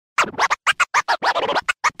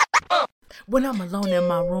When I'm alone in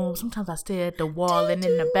my room, sometimes I stare at the wall, and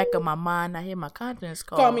in the back of my mind, I hear my conscience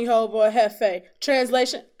call. Call me Homeboy Hefe.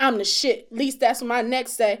 Translation, I'm the shit. Least that's what my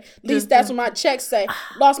next say. Least that's what my checks say.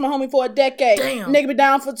 Lost my homie for a decade. Damn. Nigga been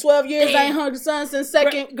down for 12 years. I ain't hung the sun since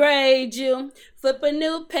second grade you. Flip a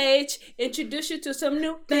new page. Introduce you to some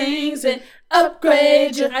new things and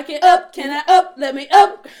upgrade you. I can up, can I up? Let me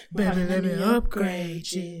up. Baby, let me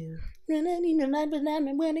upgrade you.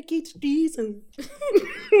 When it keeps decent.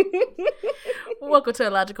 Welcome to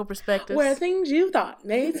Illogical Perspectives. Where things you thought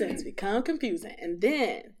made sense become confusing. And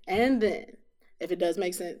then, if it does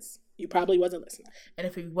make sense, you probably wasn't listening. And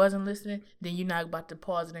if you wasn't listening, then you're not about to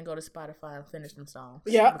pause it and go to Spotify and finish them songs.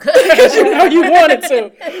 Yeah. Because you know you wanted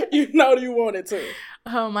to. You know you wanted to.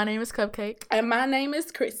 My name is Cupcake. And my name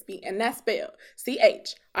is Crispy. And that's spelled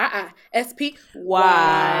CHRISPY.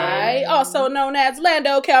 Also known as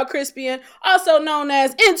Lando Calrissian. Also known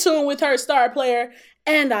as In Tune with Her Star Player.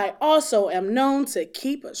 And I also am known to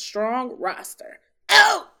keep a strong roster.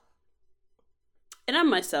 Oh! And I'm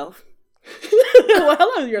myself. Well,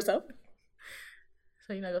 hello yourself.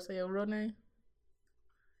 So you're not gonna say your real name?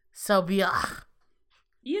 Sobia.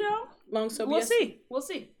 You know, Long Sobia. We'll see. We'll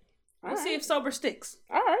see right. if sober sticks.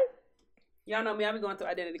 All right. Y'all know me. I've been going through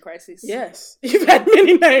identity crisis. Yes. You've had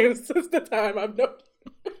many names since the time I've known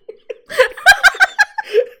you.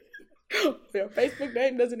 Your Facebook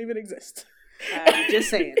name doesn't even exist. I'm just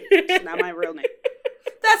saying. It's not my real name.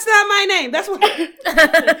 That's not my name. That's what.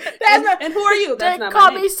 And who are you? That's They not call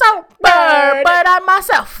my name. me Sober, but I'm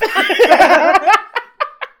myself.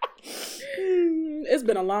 It's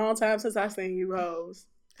been a long time since I've seen you hoes.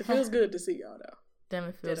 It feels good to see y'all though. Damn,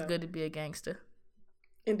 it feels good to be a gangster.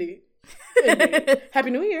 Indeed. Happy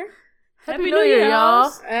New Year. Happy New Year,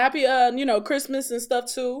 y'all. Happy Christmas and stuff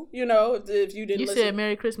too. You know, if you didn't You listen. said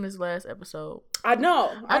Merry Christmas last episode. I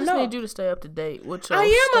know. I just need you to stay up to date with your I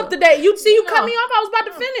am stuff. up to date. You see, you No. cut me off. I was about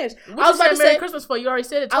to finish. What I was you about to say Merry say Christmas for? You already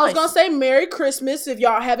said it twice. I was gonna say Merry Christmas. If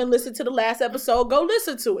y'all haven't listened to the last episode, go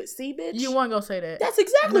listen to it. See, bitch. You weren't gonna say that. That's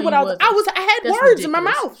exactly No, what you I was. wasn't. I had That's words in my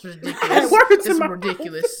ridiculous. mouth. It's ridiculous. I had words in It's my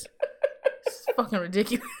ridiculous. It's fucking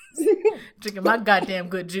ridiculous. Drinking my goddamn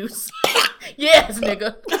good juice. Yes,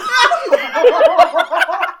 nigga.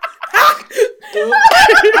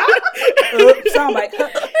 Sound like.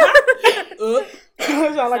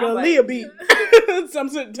 Sound like a like- Aaliyah beat. Some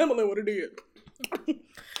Timberland would have did.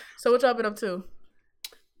 So what y'all been up to?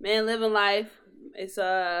 Man, living life. It's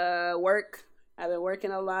work. I've been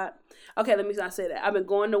working a lot. Okay, let me not say that. I've been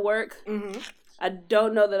going to work. Mm-hmm. I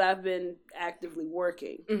don't know that I've been actively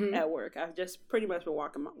working Mhm. at work. I've just pretty much been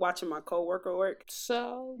watching my coworker work.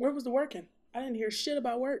 So, Where was the working? I didn't hear shit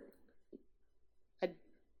about work.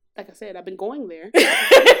 like I said, I've been going there.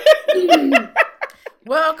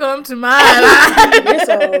 Welcome to my life. This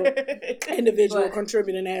old individual But-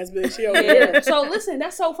 contributing ass bitch. She over Yeah. here. So listen,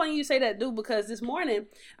 that's so funny you say that, dude, because this morning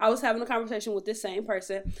I was having a conversation with this same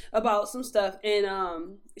person about some stuff,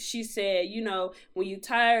 and she said, you know, when you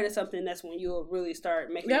tired of something, that's when you'll really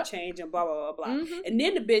start making a change and blah blah blah blah. Mhm. And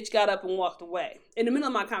then the bitch got up and walked away in the middle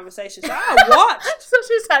of my conversation. So I watched. So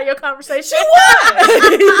she's out of your conversation. She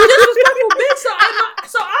was disrespectful bitch.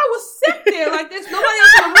 So I was sitting there like this. Nobody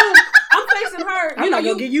else in the room. I'm facing her. I'm not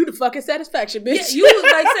gonna give you the fucking satisfaction, bitch. Yeah, you was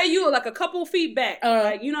like, say you were like a couple feet back,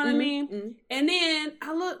 like, you know what I mhm, mean. mhm. And then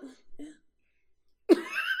I look,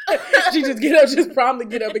 She just promptly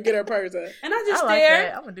get up and get her purse up. and I just I like stared.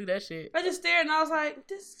 that. I'm gonna do that shit. I just stared, and I was like,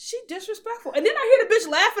 she disrespectful. And then I hear the bitch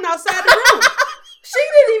laughing outside the room. She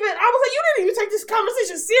didn't even. I was like, you didn't even take this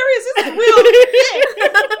conversation serious. This is real shit.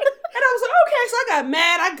 And I was like, okay. So I got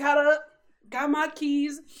mad. I got up. Got my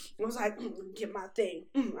keys. I was like, get my thing.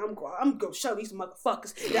 I'm gonna show these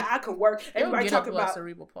motherfuckers that I can work. Everybody Get up talking like about,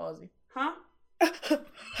 cerebral palsy. huh?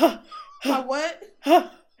 My what?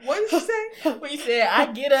 What did you say? When you said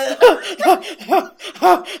I get up.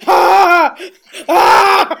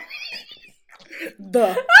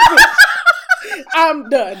 I'm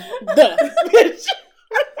done. Bitch.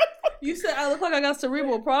 You said I look like I got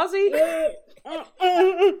cerebral palsy.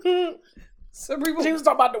 Cerebral. She was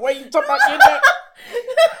talking about the way you talk about getting up.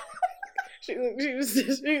 She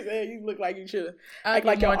said you look like you should I'll act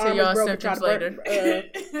get like more your to arm y'all is broken. Try symptoms to later.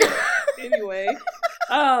 Anyway,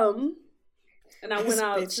 and I went This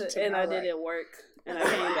out bitch to and my I right. didn't work, and I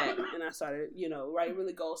came back and I started, writing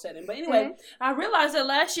really goal setting. But anyway, I realized that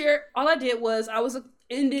last year all I did was I was an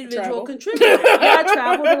individual Travel. contributor. Yeah, I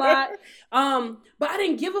traveled a lot, but I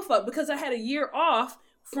didn't give a fuck because I had a year off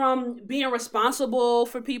from being responsible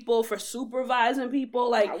for people, for supervising people.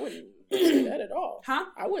 Like, I wouldn't say that at all. huh?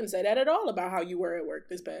 I wouldn't say that at all about how you were at work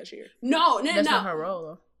this past year. No. That's not her role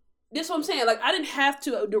though. This is what I'm saying. Like, I didn't have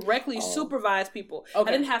to directly supervise people. Okay.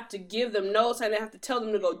 I didn't have to give them notes. I didn't have to tell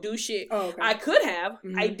them to go do shit. Oh, okay. I could have.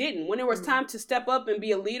 I didn't. When it was time to step up and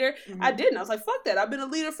be a leader, I didn't. I was like, fuck that. I've been a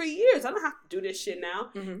leader for years. I don't have to do this shit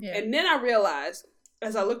now. Yeah. And then I realized,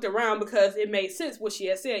 as I looked around, because it made sense what she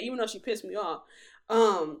had said, even though she pissed me off,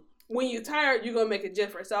 when you're tired, you're going to make a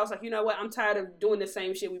difference. So I was like, you know what? I'm tired of doing the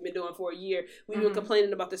same shit we've been doing for a year. We've been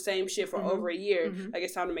complaining about the same shit for over a year. Like,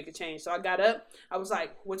 it's time to make a change. So I got up. I was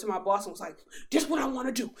like, went to my boss and was like, this is what I want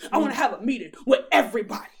to do. I want to have a meeting with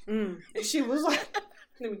everybody. And she was like,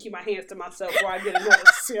 let me keep my hands to myself before I get another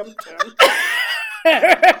symptom.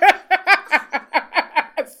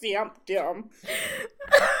 Symptom.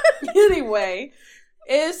 Anyway.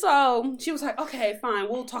 And so she was like, okay, fine,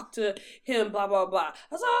 we'll talk to him, blah, blah, blah. I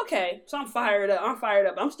was like, okay. So I'm fired up.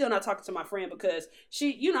 I'm still not talking to my friend because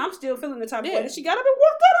she, you know, I'm still feeling the type of way that she got up and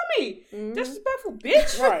walked out on me. Disrespectful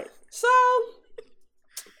bitch. Right. So,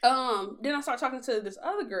 then I started talking to this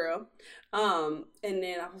other girl. And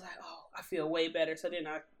then I was like, oh, I feel way better. So then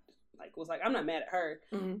I was like, I'm not mad at her.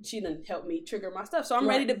 She done helped me trigger my stuff. So I'm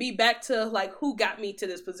ready to be back to like who got me to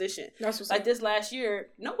this position. That's what's like this last year,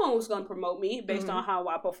 no one was going to promote me based on how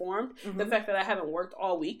I performed. The fact that I haven't worked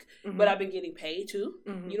all week, but I've been getting paid too.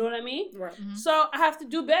 You know what I mean? Right. So I have to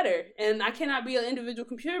do better. And I cannot be an individual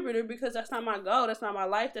contributor because that's not my goal. That's not my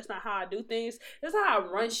life. That's not how I do things. That's not how I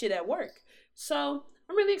run shit at work. So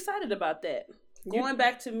I'm really excited about that. Going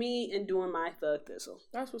back to me and doing my Thug Thistle.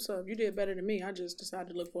 That's what's up. You did better than me. I just decided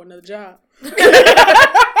to look for another job. Get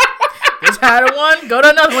tired of one, go to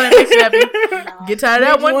another one and make it happen. Get tired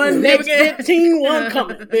of that one, next 15 one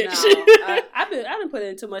coming, bitch. No, I've been putting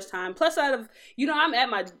in too much time. Plus, I'm at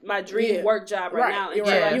my dream work job right now. You're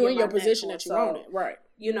right. You in your position that you want it. Right.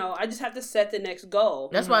 You know, I just have to set the next goal.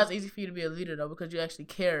 That's why it's easy for you to be a leader, though, because you actually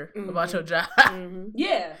care about your job.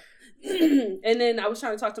 Yeah. And then I was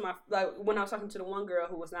trying to talk to when I was talking to the one girl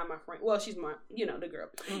who was not my friend. Well, she's my, the girl.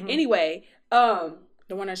 Anyway, the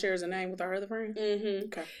one that shares a name with our other friend?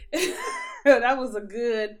 Okay. That was a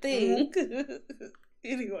good thing.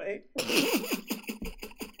 Anyway.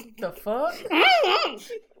 The fuck?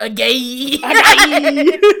 A gay.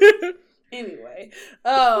 Anyway,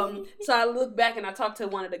 so I looked back and I talked to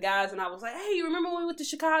one of the guys and I was like, hey, you remember when we went to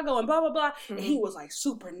Chicago and blah, blah, blah? And he was like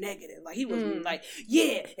super negative. Like he was like,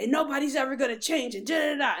 yeah, and nobody's ever going to change and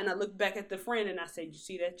da, da, da. And I looked back at the friend and I said, you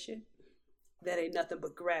see that shit? That ain't nothing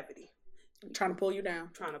but gravity. Trying to pull you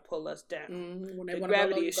down. Trying to pull us down. The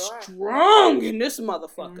gravity is strong in this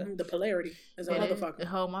motherfucker. The polarity is a motherfucker. It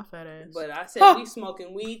hold my fat ass. But I said we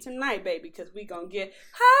smoking weed tonight, baby, because we gonna get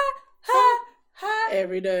high.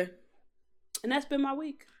 Every day. And that's been my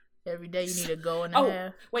week. Every day you need a goal and a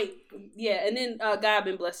half. Wait. Yeah, and then God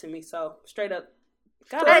been blessing me, so straight up.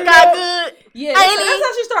 God good. Yeah, that's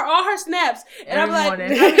how she start all her snaps. And Every I'm like,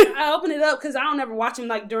 morning. I open it up because I don't ever watch them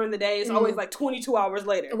like during the day. It's always like 22 hours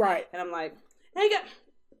later. Right. And I'm like, ain't got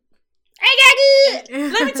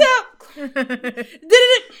good. Let me tell.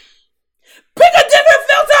 Pick a different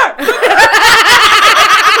filter.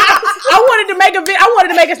 I wanted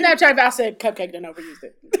to make a Snapchat, but I said Cupcake done overused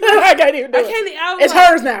it. I can't even do it. It's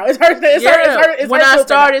hers now. It's hers. It's when her I filter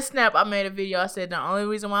started now. Snap, I made a video. I said the only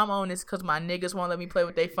reason why I'm on this is because my niggas won't let me play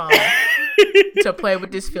with their phone to play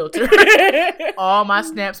with this filter. All my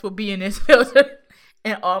snaps will be in this filter,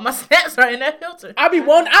 and all my snaps are in that filter. I be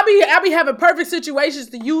having perfect situations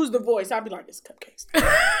to use the voice. I'll be like, it's Cupcakes.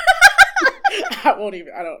 I won't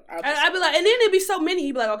even. I don't. I'd be like, and then there'd be so many.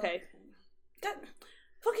 He'd be like, okay, God,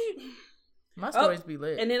 fuck you. My stories be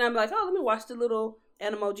lit. And then I'm like, oh, let me watch the little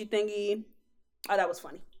emoji thingy. Oh, that was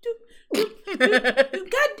funny. God,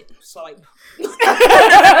 swipe.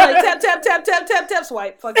 Like, tap,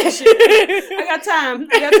 swipe. Fuck this shit. I got time.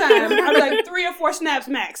 I'm like 3 or 4 snaps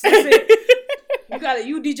max. That's it. You got it.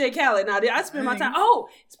 You DJ Khaled. Now, I spend my time. Oh,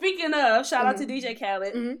 speaking of, shout out to DJ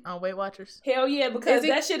Khaled. On Weight Watchers. Hell yeah, because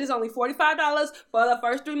that shit is only $45 for the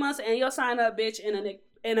first 3 months and your sign up, bitch.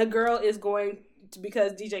 And a girl is going to,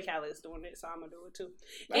 because DJ Khaled is doing it, so I'm gonna do it too.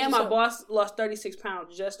 And my boss lost 36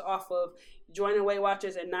 pounds just off of joining Weight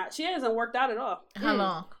Watchers and she hasn't worked out at all. How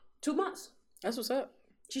long? 2 months. That's what's up.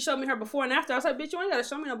 She showed me her before and after. I was like, bitch, you ain't gotta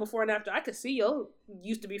show me no before and after. I could see your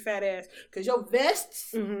used to be fat ass because your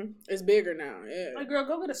vests it's bigger now. Yeah. Like, girl,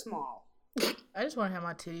 go get a small. I just want to have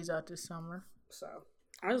my titties out this summer. So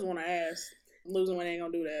I just want to ask. Losing weight ain't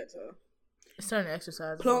gonna do that. So it's starting to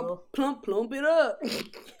exercise. Plump it up.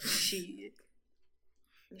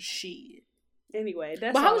 Shit. Anyway,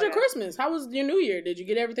 that's. But how was your Christmas? How was your New Year? Did you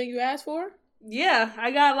get everything you asked for? Yeah,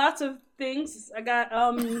 I got lots of things. I got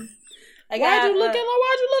Why'd you look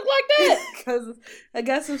like that? Because I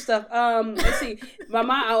got some stuff. Let's see. My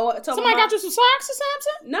mom. Somebody got you some socks or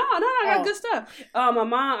something? No, I got good stuff. My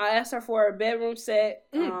mom, I asked her for a bedroom set.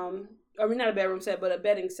 I mean, not a bedroom set, but a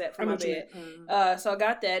bedding set for my bed. So I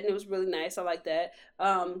got that, and it was really nice. I like that.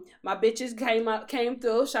 My bitches came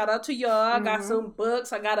through. Shout out to y'all. I got some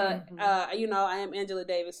books. I got a, I am Angela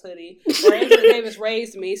Davis hoodie. Or Angela Davis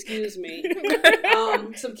raised me, excuse me.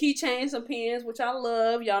 Some keychains, some pens, which I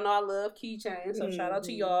love. Y'all know I love keychains, so shout out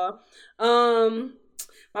to y'all.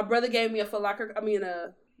 My brother gave me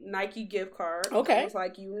a Nike gift card. Okay. It's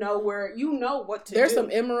like, you know what to do. There's some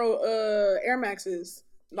Emerald Air Maxes.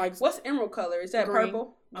 Like, what's emerald color? Is that green.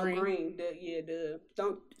 Purple? Green. Oh, green.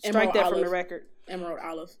 Don't strike Emerald that olive. from the record. Emerald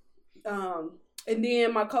olive. And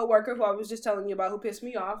then my coworker, who I was just telling you about, who pissed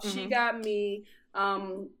me off, she got me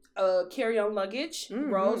carry-on luggage,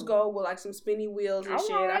 rose gold with like some spinny wheels and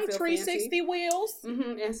shit. I feel 360 fancy. wheels.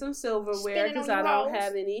 And some silverware Spinning because on I your don't rolls.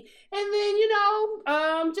 have any. And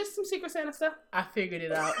then just some Secret Santa stuff. I figured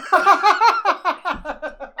it out.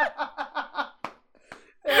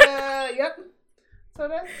 Yep. So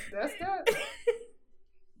that's that.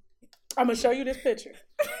 I'm gonna show you this picture,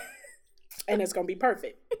 and it's gonna be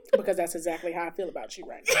perfect because that's exactly how I feel about you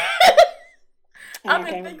right now. I've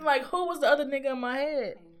been thinking, like, who was the other nigga in my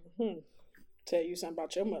head? Tell you something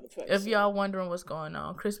about your motherfucker. If y'all wondering what's going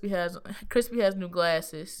on, Crispy has new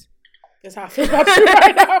glasses. That's how I feel about you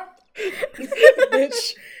right now,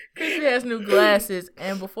 bitch. Crispy has new glasses,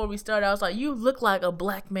 and before we started, I was like, "You look like a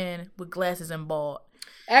black man with glasses and bald."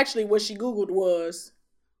 Actually, what she Googled was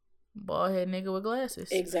Bald head nigga with glasses.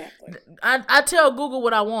 exactly. I tell Google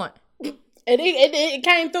what I want. And it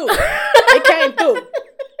came through. It came through.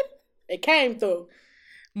 It came through.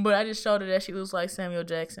 But I just showed her that she looks like Samuel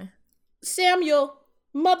Jackson. Samuel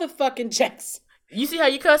motherfucking Jackson. You see how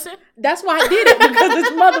you cussing? That's why I did it, because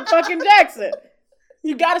it's motherfucking Jackson.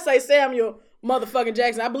 You gotta say Samuel motherfucking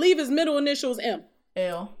Jackson. I believe his middle initial is M.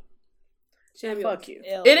 L. Samuel. Fuck you.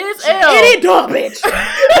 L. It is L. It is dumb, bitch.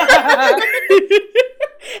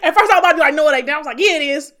 At first I was about to be like, no, it ain't. Then I was like, yeah, it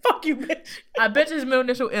is. Fuck you, bitch. I bet you his middle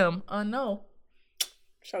initial M. No.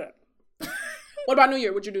 Shut up. What about New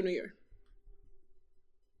Year? What'd you do New Year?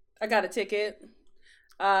 I got a ticket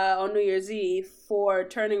on New Year's Eve for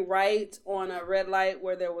turning right on a red light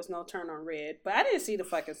where there was no turn on red. But I didn't see the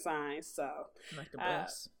fucking sign, so. Like the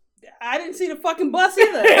bus. I didn't see the fucking bus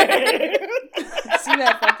either. See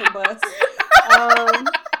that fucking bus.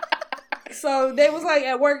 So they was like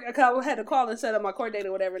at work, I had to call and set up my court date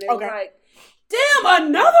or whatever. They was like, damn,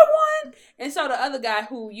 another one? And so the other guy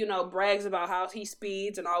who, brags about how he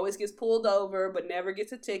speeds and always gets pulled over but never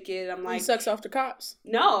gets a ticket. I'm like, He sucks off the cops.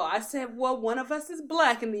 no. I said, well, one of us is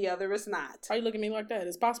black and the other is not. Why you look at me like that?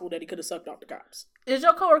 It's possible that he could have sucked off the cops. Is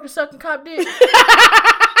your coworker sucking cop dick?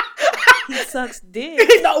 He sucks dick.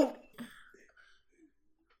 No.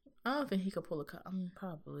 I don't think he could pull a cop.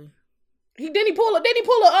 Probably. Didn't he pull a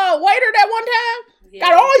waiter that one time? Yeah.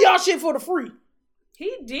 Got all y'all shit for the free.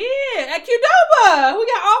 He did. At Qdoba. We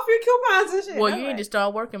got all free coupons and shit. Well, you need to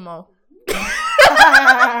start working more.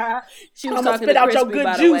 She was I'm gonna talking spit to out Crispy, your good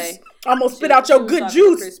by the juice. way. I'm gonna spit out your She was good talking to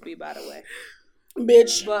juice. Crispy, by the way.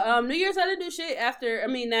 Bitch. But New Year's I didn't do shit after.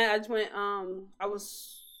 I just went.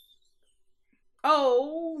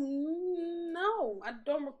 Oh no, I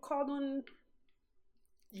don't recall doing.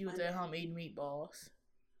 You was at home eating meatballs.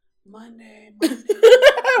 Monday. Was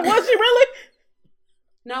she really?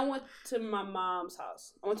 No, I went to my mom's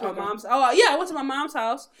house. I went to my mom's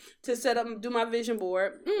house to set up and do my vision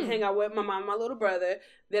board, hang out with my mom and my little brother.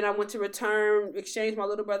 Then I went to exchange my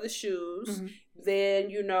little brother's shoes. Mm-hmm.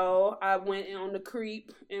 Then, I went on the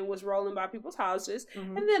creep and was rolling by people's houses.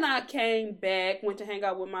 Mm-hmm. And then I came back, went to hang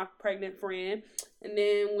out with my pregnant friend, and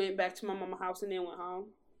then went back to my mama's house and then went home.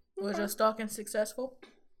 Was your stalking successful?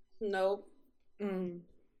 Nope.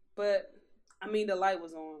 But, the light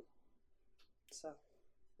was on. So,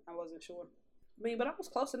 I wasn't sure. But I was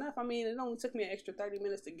close enough. It only took me an extra 30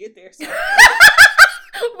 minutes to get there. So.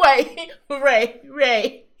 Wait,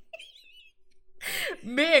 Ray.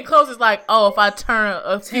 Being close is like, if I turn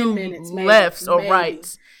a few minutes, lefts or maybe.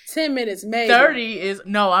 rights. 10 minutes, maybe. 30 is,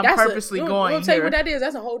 no, I'm purposely going I'll tell you here. what that is.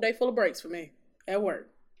 That's a whole day full of breaks for me at work.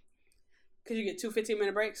 Because you get 2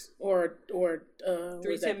 15-minute breaks? Or 3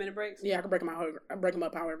 10-minute breaks? Yeah, I can break them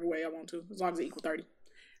up however way I want to, as long as it equals 30.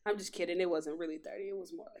 I'm just kidding. It wasn't really 30. It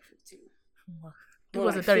was more like 15. It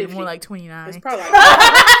wasn't 30, more like 29. It's probably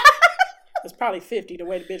it's probably 50, the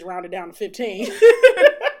way the bitch rounded down to 15.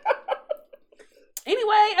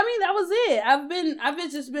 Anyway, that was it.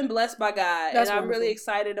 I've just been blessed by God. That's and I'm wonderful. really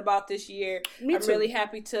excited about this year. Me I'm too. really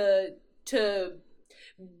happy to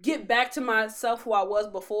get back to myself who I was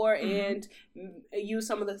before and use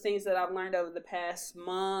some of the things that I've learned over the past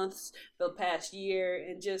months, the past year,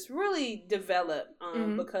 and just really develop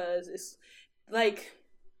because it's like,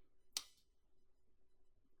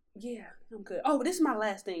 yeah, I'm good. Oh, this is my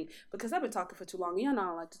last thing because I've been talking for too long. Y'all know I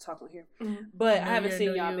don't like to talk on here, but I haven't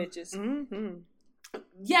seen y'all bitches.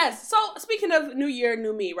 Yes. So speaking of New Year,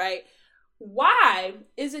 new me, right? Why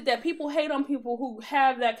is it that people hate on people who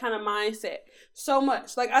have that kind of mindset so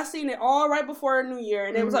much? Like, I seen it all right before New Year,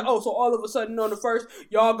 and it was like, oh, so all of a sudden on the first,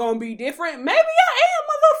 y'all gonna be different? Maybe I am,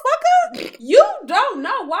 motherfucker. You don't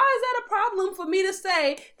know. Why is that a problem for me to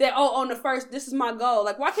say that, oh, on the first, this is my goal?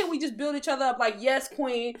 Like, why can't we just build each other up like, yes,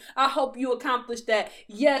 queen, I hope you accomplish that.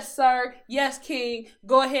 Yes, sir. Yes, king.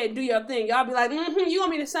 Go ahead and do your thing. Y'all be like, you want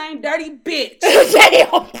me the same dirty bitch. Damn.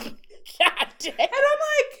 God damn. And I'm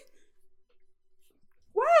like,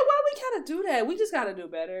 why we gotta do that? We just gotta do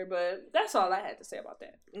better. But that's all I had to say about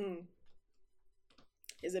that.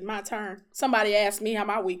 Is it my turn? Somebody asked me how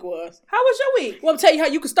my week was. How was your week? Well, I'm tell you how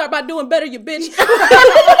you can start by doing better, you bitch.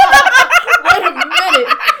 Wait a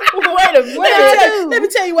minute. Let me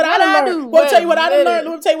tell you what I learned. Let me tell you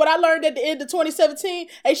what I learned at the end of 2017.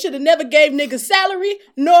 They should have never gave niggas salary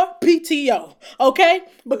nor PTO. Okay?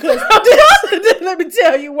 Because let me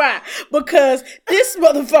tell you why. Because this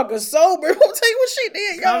motherfucker's sober. I'm gonna tell you what she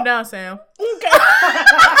did, y'all. Calm down, Sam. Okay.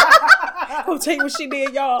 I'm gonna tell you what she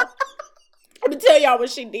did, y'all. Let me tell y'all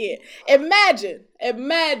what she did. Imagine.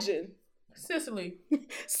 Sicily.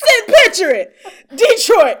 Picture it.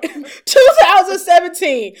 Detroit,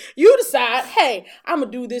 2017. You decide, hey, I'm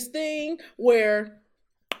going to do this thing where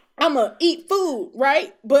I'm going to eat food,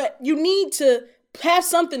 right? But you need to have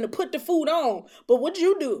something to put the food on. But what'd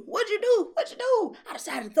you do? I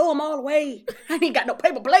decided to throw them all away. I ain't got no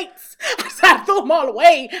paper plates. I decided to throw them all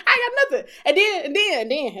away. I ain't got nothing.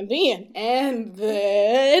 And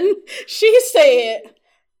then she said,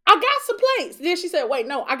 I got some plates. Then she said, wait,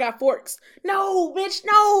 no, I got forks. No, bitch,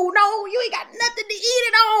 no, you ain't got nothing to eat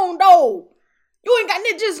it on, though. You ain't got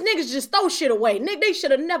niggas just throw shit away. They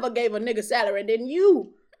should have never gave a nigga salary, didn't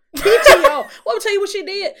you? PTO. Well, I'll tell you what she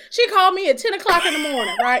did. She called me at 10 o'clock in the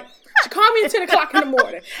morning, right? She called me at 10 o'clock in the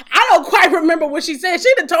morning. I don't quite remember what she said.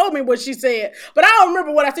 She done told me what she said, but I don't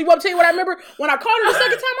remember what I said. Well, I'll tell you what I remember. When I called her the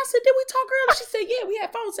second time, I said, did we talk earlier? She said, yeah, we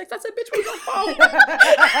had phone sex. I said, bitch, we on phone.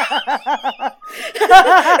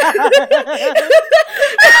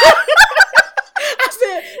 I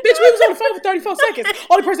said, bitch, we was on the phone for 34 seconds.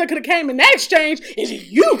 Only person that could have came in that exchange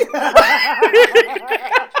is you.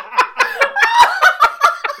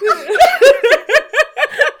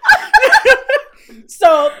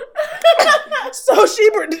 So she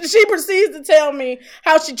proceeds to tell me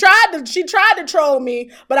how she tried to troll me,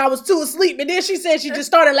 but I was too asleep. And then she said she just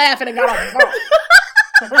started laughing and got off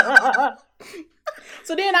the phone.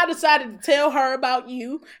 So then I decided to tell her about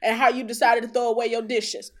you and how you decided to throw away your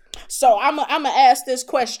dishes. So I'm gonna ask this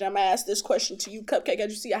question. I'm gonna ask this question to you, Cupcake.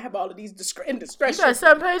 As you see, I have all of these indiscretions. You got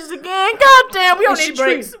 7 pages again. God damn, we don't need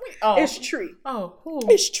breaks. It's tree. Oh,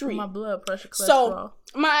 it's tree. My blood pressure, cholesterol. So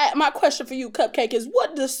my question for you, Cupcake, is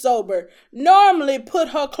what does Sober normally put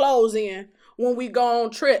her clothes in when we go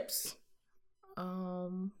on trips?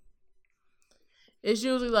 It's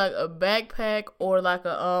usually like a backpack or like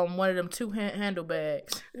a one of them two handle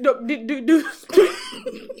bags. Do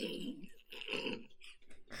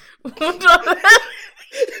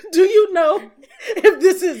you know if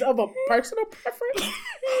this is of a personal preference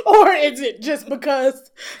or is it just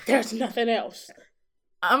because there's nothing else?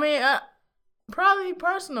 I mean, probably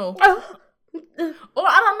personal. Or I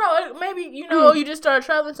don't know. Maybe you just started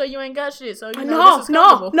traveling, so you ain't got shit. So this is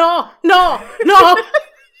comfortable. No,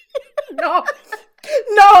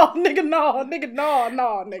 nigga, no.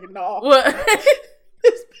 What?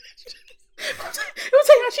 You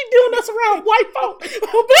see how she doing us around white folk?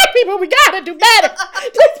 Black people, we gotta do better.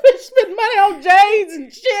 This bitch spend money on J's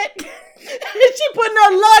and shit. And she putting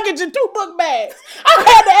her luggage in 2 book bags. I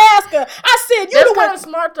had to ask her. I said, That's kind of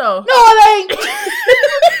smart though. No, it ain't.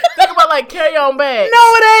 Think about like carry-on bags.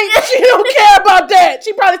 No, it ain't. She don't care about that.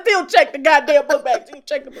 She probably still check the goddamn book bag. She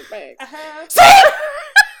check the book bag. See?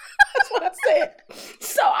 That's what I said.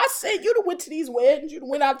 So I said, you done went to these weddings. You done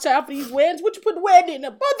went out of town for these weddings. What you put the wedding in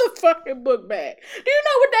a motherfucking book bag? Do you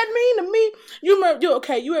know what that mean to me? You remember,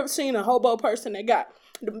 you ever seen a hobo person that got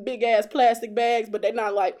the big ass plastic bags, but they're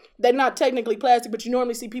not technically plastic, but you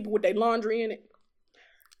normally see people with their laundry in it.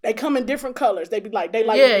 They come in different colors. They like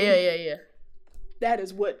Yeah. That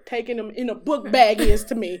is what taking them in a book bag is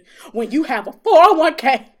to me. When you have a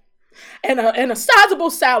 401k. And a sizable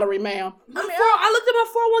salary, ma'am. I looked at my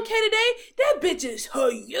 401k today. That bitch is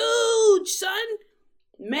huge, son.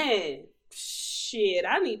 Man. Shit,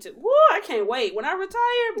 I need to. Woo, I can't wait. When I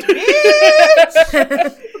retire, bitch!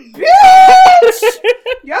 Bitch!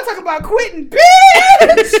 Y'all talking about quitting,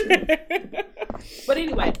 bitch! But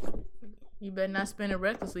anyway. You better not spend it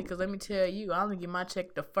recklessly, because let me tell you, I only get my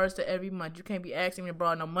check the first of every month. You can't be asking me to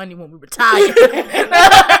borrow no money when we retire.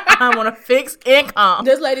 I want a fixed income.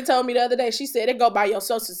 This lady told me the other day, she said, they go by your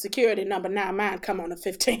social security number. Now mine come on the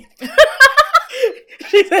 15th.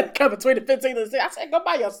 She said, come between the 15th and the 16th. I said, go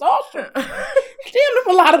by your social. Damn, them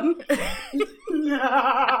a lot of them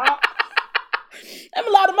a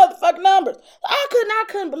lot of motherfucking numbers. I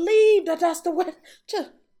couldn't believe that that's the way.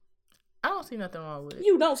 I don't see nothing wrong with it.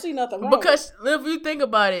 You don't see nothing wrong because if you think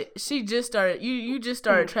about it, she just started. You just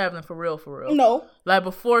started traveling for real. No, like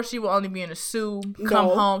before, she would only be in a suit, come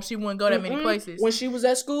home. She wouldn't go that many places. When she was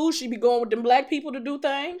at school, she'd be going with them black people to do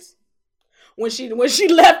things. When she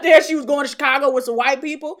left there, she was going to Chicago with some white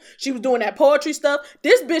people. She was doing that poetry stuff.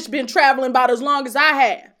 This bitch been traveling about as long as I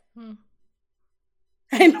have.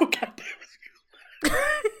 Ain't no goddamn.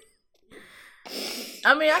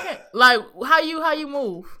 I mean, I can like how you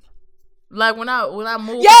move. Like when I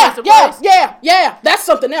move, yeah. That's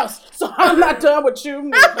something else. So I'm not done with you,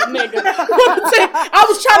 nigga. I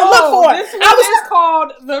was trying to look for it. It's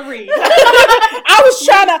called the read. I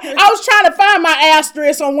was trying to find my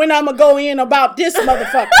asterisk on when I'm gonna go in about this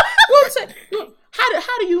motherfucker.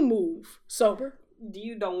 How do you move sober?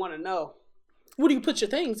 You don't want to know. What do you put your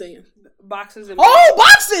things in? Boxes and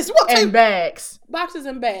boxes. And bags. Boxes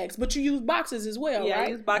and bags, but you use boxes as well, right? I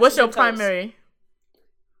use boxes. What's your and primary?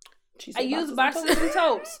 I use boxes and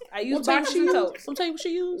totes. I use boxes and totes. I'll tell you what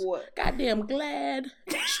she used. What? Goddamn Glad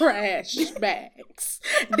trash bags.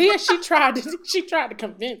 Then she tried to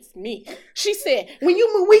convince me. She said, when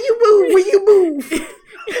you move.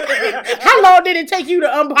 How long did it take you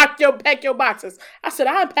to pack your boxes? I said,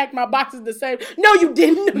 I unpacked my boxes the same. No, you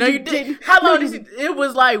didn't. No, you didn't. How long did you? It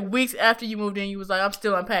was like weeks after you moved in. You was like, I'm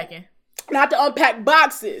still unpacking. Not to unpack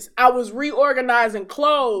boxes. I was reorganizing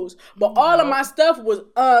clothes, but all of my stuff was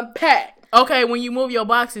unpacked. Okay, when you move your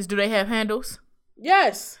boxes, do they have handles?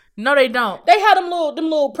 Yes. No, they don't. They had them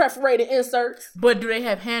little perforated inserts. But do they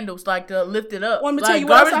have handles like to lift it up? Want me to like tell you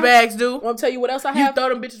what garbage bags do. Want to tell you what else I have? You throw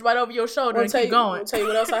them bitches right over your shoulder and keep going. Want to tell you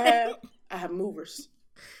what else I have? I have movers.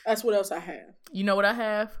 That's what else I have. You know what I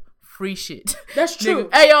have? Free shit. That's true.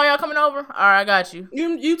 Nigga, hey, y'all coming over? All right, I got you.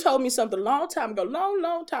 You told me something long time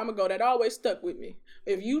ago that always stuck with me.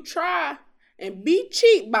 If you try and be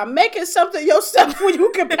cheap by making something yourself when you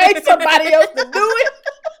can pay somebody else to do it,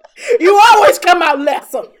 you always come out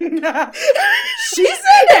lesser. She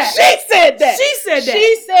said that.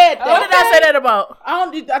 What did I say that about?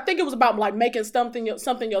 I think it was about like making something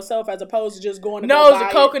yourself as opposed to just going to No, it was a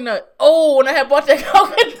coconut. Oh, when I had bought that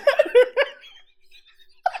coconut.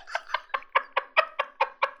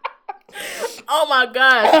 Oh my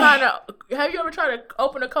God. Have you ever tried to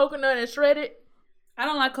open a coconut and shred it? I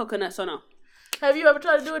don't like coconut, so no. Have you ever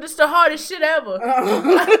tried to do it? It's the hardest shit ever.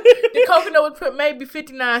 The coconut was put maybe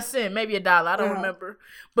 59 cents, maybe $1. I don't remember.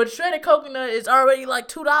 But shredded coconut is already like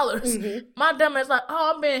 $2. Mm-hmm. My dumb ass like,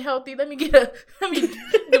 oh, I'm being healthy. Let me do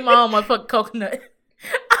my own motherfucking coconut.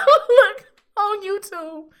 I look on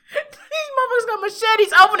YouTube. These motherfuckers got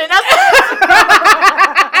machetes opening.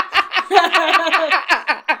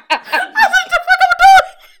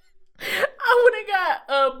 I went and got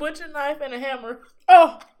a butcher knife and a hammer.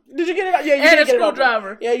 Oh, did you get it out? Yeah, you and did a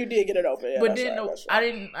screwdriver. Yeah, you did get it open. Yeah, but then I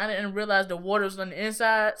didn't realize the water was on the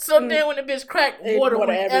inside. So then when the bitch cracked, water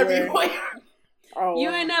went everywhere. Oh, you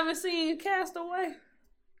ain't never seen Castaway?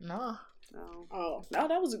 No. Oh, no,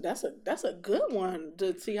 that's a good one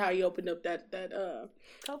to see how he opened up that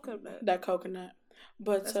coconut. That coconut.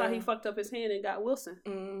 But that's how he fucked up his hand and got Wilson.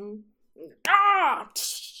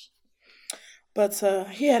 But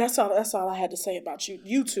yeah, that's all I had to say about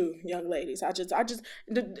you two young ladies. I just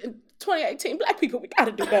in 2018, black people, we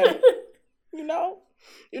gotta do better. You know,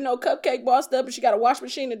 Cupcake bossed up and she got a wash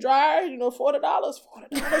machine and dryer. $40. $40.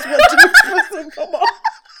 Come on.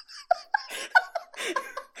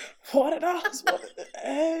 $40.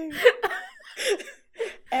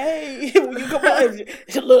 Hey, when you come on,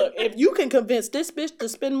 look, if you can convince this bitch to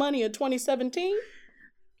spend money in 2017,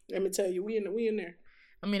 let me tell you, we in there.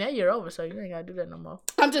 I mean, that year over, so you ain't gotta do that no more.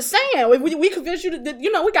 I'm just saying, we convinced you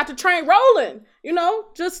to, we got the train rolling.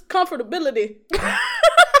 Just comfortability.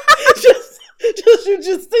 You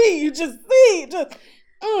just see.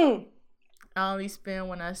 I only spend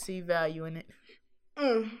when I see value in it.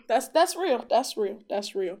 That's real.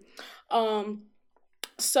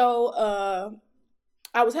 So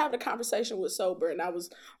I was having a conversation with Sober, and I was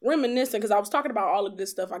reminiscing because I was talking about all of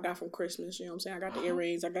this stuff I got from Christmas. You know what I'm saying? I got the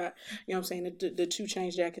earrings. I got, you know what I'm saying, the 2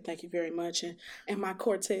 Chainz jacket. Thank you very much. And my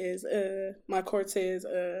Cortez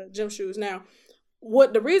gym shoes. Now,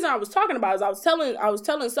 the reason I was talking about is I was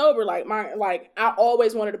telling Sober I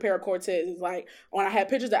always wanted a pair of Cortezes. Like when I had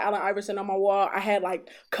pictures of Allen Iverson on my wall, I had like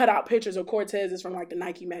cut out pictures of Cortezes from like the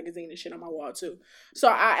Nike magazine and shit on my wall too. So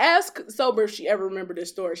I asked Sober if she ever remembered this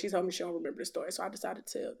story. She told me she don't remember the story. So I decided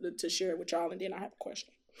to share it with y'all, and then I have a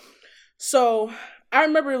question. So I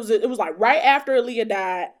remember it was like right after Aaliyah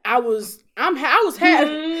died.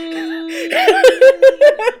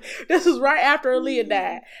 This was right after Aaliyah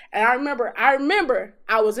died, and I remember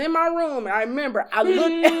I was in my room, and I remember I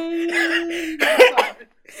looked.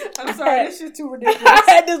 I'm sorry, this shit too ridiculous. I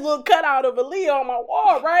had this little cutout of Aaliyah on my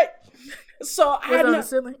wall, right? So Was it on the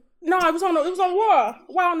ceiling? No, it was on the wall.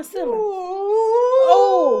 Why on the ceiling?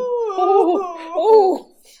 Oh.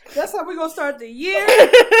 That's how we gonna start the year.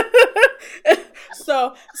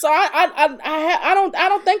 So I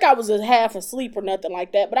don't think I was half asleep or nothing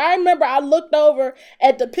like that. But I remember I looked over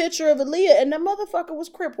at the picture of Aaliyah, and the motherfucker was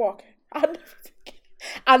crip walking.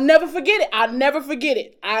 I'll never forget it. I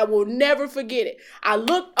will never forget it. I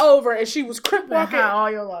looked over and she was crip walking.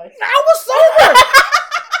 All your life. I was sober.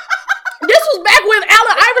 This was back when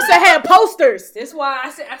Allen Iverson had posters. That's why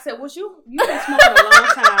I said, "Well, you've been smoking a long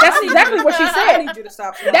time." That's exactly what she I said. need you to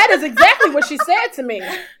stop smoking. That is exactly what she said to me.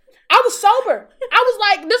 I was sober. I was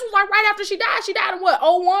like, this was like right after she died. She died in what,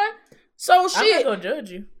 01? So shit. I'm not gonna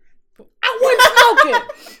judge you. I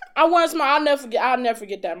wasn't smoking. I'll never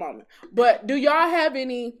forget that moment. But do y'all have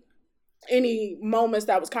any moments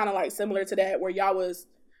that was kind of like similar to that, where y'all was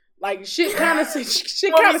like shit kind of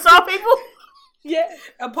saw people? Yeah.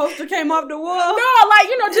 A poster came off the wall. No, like,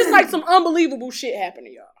 just like some unbelievable shit happened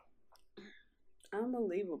to y'all.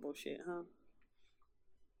 Unbelievable shit, huh?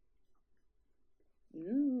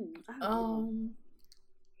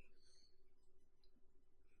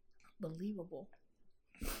 Believable.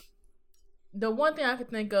 The one thing I could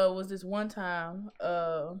think of was this one time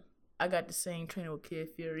I got to sing Training with Kid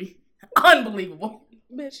Fury. Unbelievable.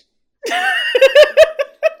 Bitch.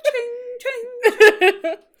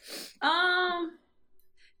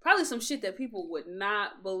 Probably some shit that people would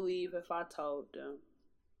not believe if I told them.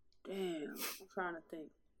 Damn, I'm trying to think.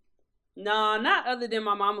 No, not other than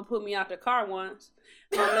my mama put me out the car once.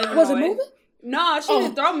 Was it moving? No, she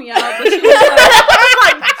didn't throw me out, but she was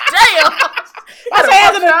like, damn. I said,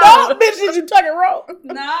 as an adult, bitch, did you tuck and roll?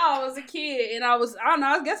 No, I was a kid, and I don't know,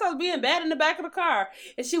 I guess I was being bad in the back of the car.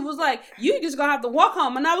 And she was like, you just gonna have to walk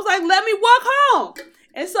home. And I was like, let me walk home.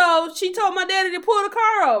 And so she told my daddy to pull the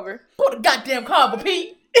car over. Pull the goddamn car over,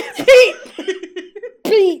 Pete.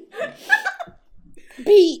 Pete.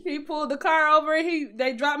 He pulled the car over, and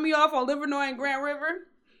they dropped me off on Livernois and Grand River.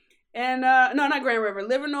 And, no, not Grand River,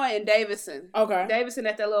 Livernois and Davison. Okay. Davison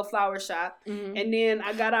at that little flower shop. Mm-hmm. And then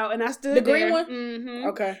I got out and I stood the there. green one? Mm-hmm.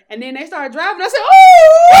 Okay. And then they started driving. I said, oh!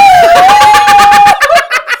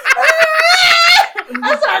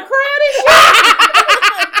 I started crying and shit.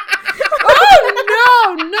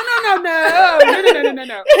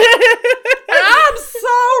 No.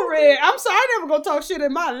 I'm sorry. I never gonna talk shit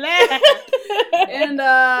in my life. And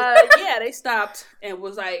yeah, they stopped and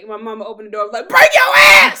was like, my mama opened the door, was like, bring your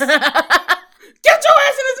ass! Get your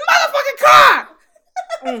ass in this motherfucking car!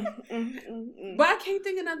 But I can't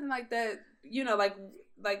think of nothing like that,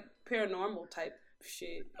 like paranormal type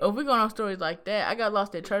shit. Oh, if we're going on stories like that, I got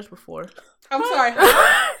lost at church before. I'm sorry.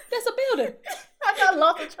 That's a building. I got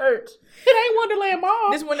lost at church. It ain't Wonderland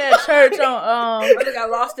Mall. This one at church on I think I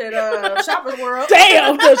lost at Shoppers World.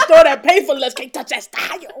 Damn, the store that paid for less can't touch that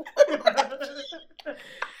style.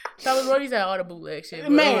 Shoppers World, he's at all the bootleg shit.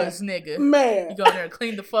 Man. This nigga. Man. You go in there and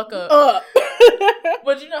clean the fuck up.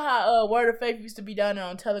 But you know how Word of Faith used to be down there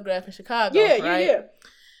on Telegraph in Chicago, right? Yeah.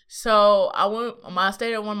 So I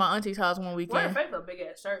stayed at one of my auntie's house one weekend. Word of Faith a big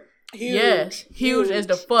ass shirt. Huge as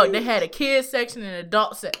the fuck. They had a kids section and an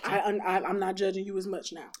adult section. I'm not judging you as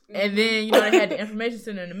much now. And then, they had the information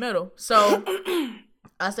center in the middle. So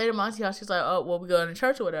I stayed at my auntie's house. She's like, oh, well, we go to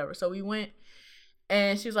church or whatever. So we went,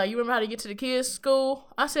 and she was like, you remember how to get to the kids' school?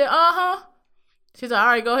 I said, uh-huh. She's like, all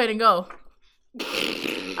right, go ahead and go.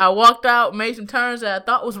 I walked out, made some turns that I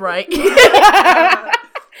thought was right.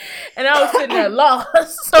 And I was sitting there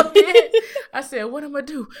lost. So then I said, what am I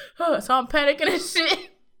do? So I'm panicking and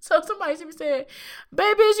shit. So somebody said,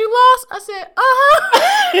 baby, is you lost? I said,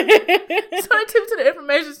 uh-huh. So I took to the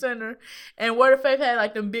information center, and Word of Faith had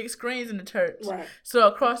like them big screens in the church. Right. So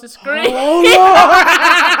across the screen, across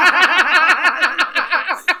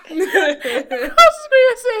the screen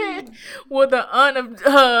it said, Will the aunt of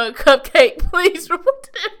Cupcake please report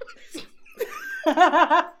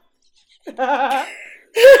to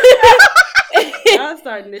Y'all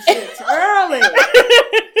starting this shit early.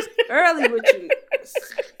 Early with you.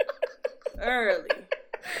 Early.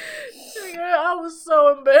 I was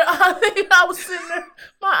so embarrassed. I think I was sitting there,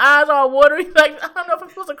 my eyes all watery, like, I don't know if I'm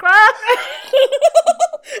supposed to cry.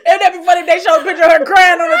 And that'd be funny if they show a picture of her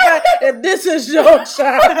crying on the side. If this is your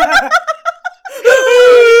child.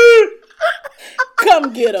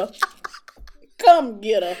 Come get her. Come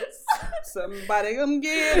get her. Somebody come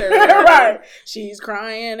get her. Right. She's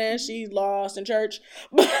crying and she's lost in church.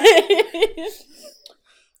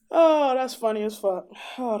 Oh, that's funny as fuck.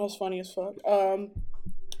 Oh, that's funny as fuck. I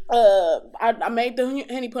made the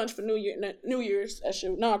honey punch for New Year's. That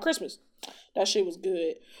shit, no, Christmas. That shit was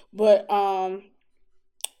good. But I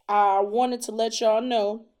wanted to let y'all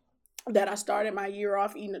know that I started my year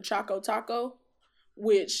off eating a Choco Taco,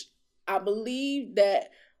 which I believe that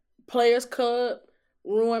Players Club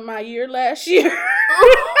ruined my year last year.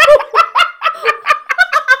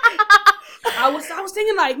 I was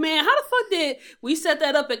thinking like, man, how the fuck did we set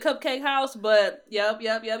that up at Cupcake House? But yep.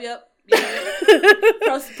 Yeah.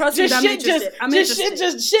 Proceed, I'm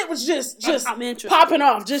interested. Shit was just I'm interested. popping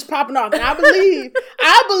off. And I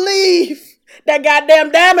believe that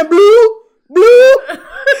goddamn Diamond Blue.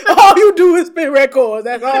 All you do is spin records.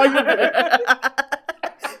 That's all you do.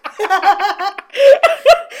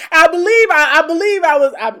 I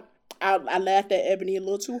laughed at Ebony a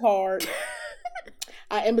little too hard.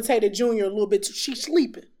 I imitated Junior a little bit too. She's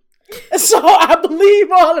sleeping. So I believe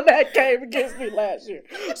all of that came against me last year.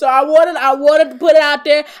 So I wanted to put it out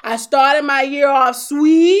there. I started my year off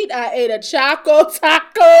sweet. I ate a Choco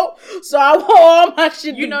Taco. So I want all my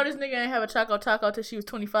shit. You know this nigga ain't have a Choco Taco till she was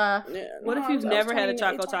 25. Yeah, What if you've never had a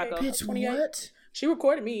Choco Taco? Bitch, what? She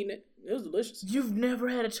recorded me eating it. It was delicious. You've never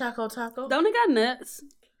had a Choco Taco? Don't it got nuts?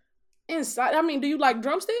 Inside, I mean, do you like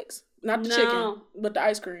drumsticks? Not the chicken, but the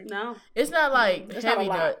ice cream. No. It's not like It's heavy not a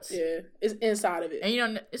lot. nuts. Yeah, it's inside of it. And you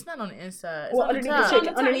know, it's not on the inside. It's Well, on underneath the the top.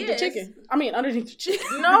 chicken. Underneath the chicken. I mean, underneath the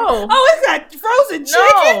chicken. No. Oh, it's got frozen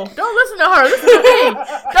chicken? No. Don't listen to her. Listen to me.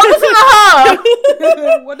 Don't listen to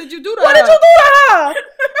her. What did you do to What her? did you do to her?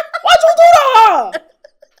 What'd you do to her?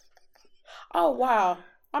 Oh, wow.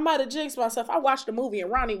 I might have jinxed myself. I watched the movie and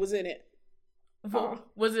Ronnie was in it.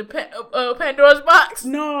 Was it Pandora's Box?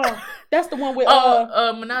 No. That's the one with...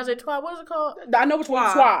 Menage a Trois. What is it called? I know which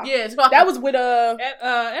one. Twa. Yeah, Trois. That was with...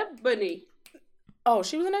 Ebony. Oh,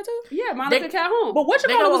 she was in that too? Yeah, Monica Calhoun. But what you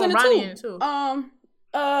call was in Ronnie it too?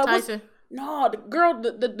 Tyson. No, the girl,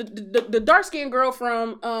 the dark skinned girl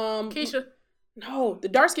from Keisha. No, the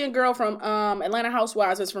dark skinned girl from Atlanta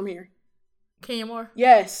Housewives is from here. Kenya Moore.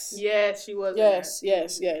 Yes. Yes, she was. Yes.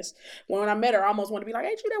 When I met her, I almost wanted to be like,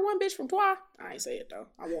 "Ain't you that one bitch from Twi?" I ain't say it though.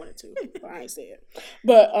 I wanted to, but I ain't say it.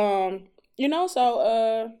 But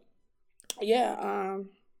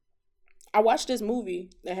I watched this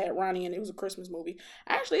movie that had Ronnie in it. It was a Christmas movie.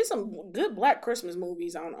 Actually, it's some good Black Christmas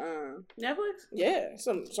movies on Netflix. Yeah,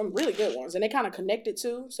 some really good ones, and they kind of connected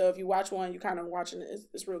too. So if you watch one, you kind of watching it.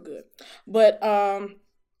 It's real good. But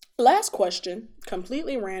last question,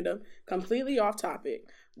 completely random, completely off topic.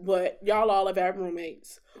 But y'all all have had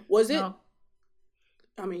roommates. Was it? No.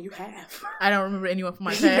 I mean, you have. I don't remember anyone from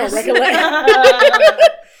my You don't past. recollect.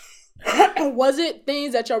 Was it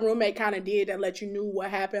things that your roommate kind of did that let you knew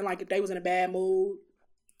what happened? Like if they was in a bad mood,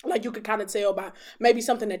 like you could kind of tell by maybe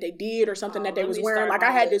something that they did or something that they was wearing. Like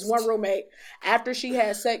I had this one roommate. After she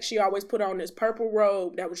had sex, she always put on this purple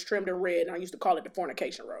robe that was trimmed in red, and I used to call it the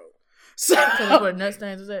fornication robe. So That's where nut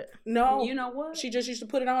stains was at. no, You know what? she just used to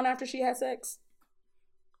put it on after she had sex.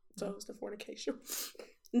 So it's the fornication,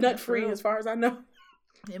 nut free as far as I know.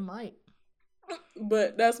 It might.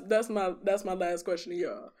 But that's my last question to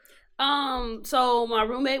y'all. So my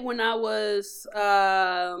roommate when I was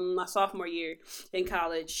my sophomore year in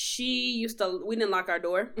college, we didn't lock our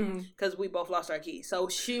door because we both lost our keys. So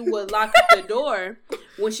she would lock the door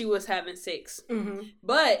when she was having sex.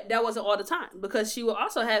 But that wasn't all the time because she would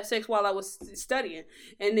also have sex while I was studying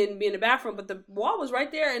and then be in the bathroom. But the wall was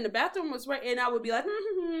right there and the bathroom was right, and I would be like,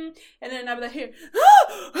 and then I'd be like, here,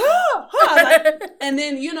 and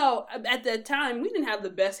then at that time we didn't have the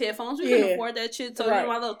best headphones. We couldn't afford that shit. So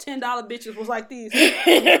my little $10 bitches was like these.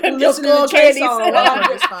 Your skull candy.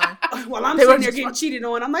 While I'm sitting there getting cheated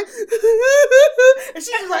on, I'm like, and she's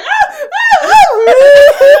just like,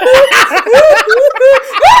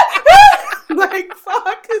 like,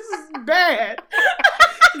 fuck, this is bad.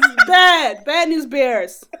 This is bad. Bad news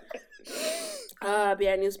bears.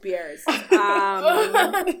 Bad news bears.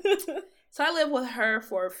 So I lived with her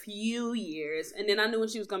for a few years, and then I knew when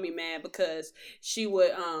she was gonna be mad because she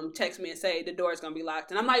would text me and say the door is gonna be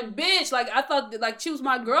locked, and I'm like, bitch, like I thought like she was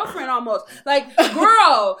my girlfriend almost. Like,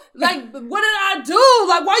 girl, like what did I do?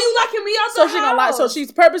 Like, why you locking me out? So she gonna lock. So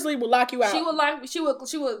she's purposely would lock you out. She would lock.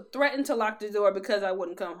 She would threaten to lock the door because I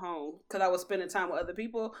wouldn't come home because I was spending time with other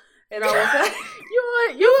people. And I was like,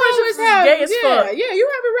 you always have gay as fuck. Yeah, you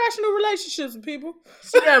have irrational relationships with people.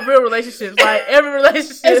 She got real relationships. Like every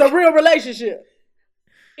relationship is a real relationship.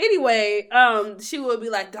 Anyway, she would be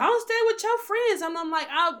like, don't stay with your friends. And I'm like,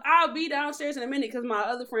 I'll be downstairs in a minute because my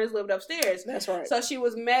other friends lived upstairs. That's right. So she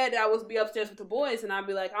was mad that I was be upstairs with the boys, and I'd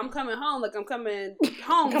be like, I'm coming home. Like, I'm coming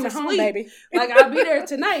home to sleep. Baby. Like, I'll be there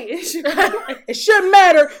tonight. And she was like, it shouldn't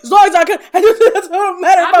matter. As long as I can. It doesn't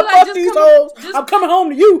matter if I fuck these hoes. I'm coming home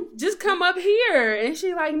to you. Just come up here. And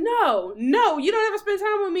she like, no, you don't ever spend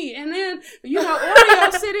time with me. And then,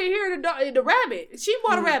 Oreo sitting here, the rabbit. She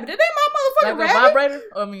bought a rabbit. That ain't my motherfucking like rabbit.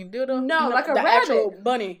 A vibrator? Dildo? No, like a the rabbit. Actual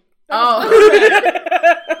bunny. Oh.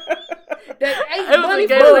 It was a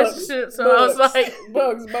gay relationship, so I was like,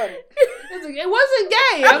 Bugs Bunny. It wasn't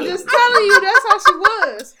gay. I'm just telling you, that's how she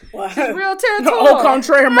was. She's real territorial. Au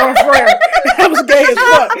contraire, mon frère. That was gay as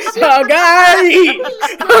fuck.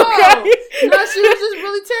 Okay. No, she was just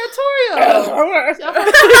really territorial.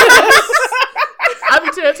 I be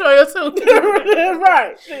territorial too.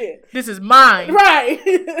 Right. Shit. This is mine. Right.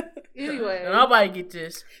 Anyway. Nobody get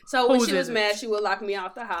this. So when she was mad, she would lock me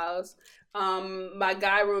out the house. My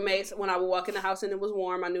guy roommates, when I would walk in the house and it was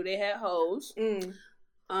warm, I knew they had hose.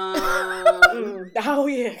 Oh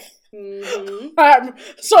yeah. Mm-hmm.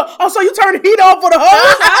 So you turn the heat off for the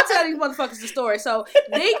hose? I'll tell these motherfuckers the story. So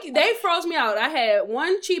they froze me out. I had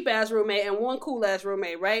one cheap ass roommate and one cool ass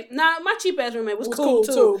roommate, right? Now my cheap ass roommate was cool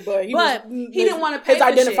too, but he didn't want to pay his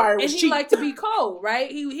for identifier shit, was and cheap. he liked to be cold, right?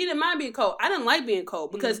 He didn't mind being cold. I didn't like being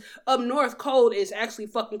cold because up north cold is actually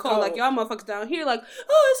fucking cold. Like y'all motherfuckers down here, like,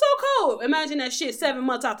 oh, it's so cold. Imagine that shit 7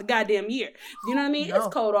 months out the goddamn year. You know what I mean? No. It's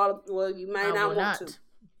cold all. Well, you might not want to.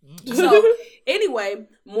 So anyway,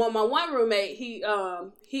 my one roommate,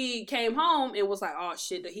 he came home and was like, oh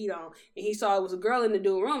shit, the heat on, and he saw it was a girl in the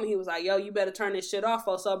dude room, and he was like, yo, you better turn this shit off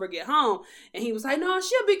or sober get home. And he was like, no,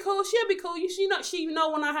 she'll be cool, she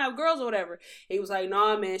know when I have girls or whatever. And he was like,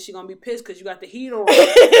 nah, man, she gonna be pissed because you got the heat on.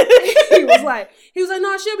 he was like,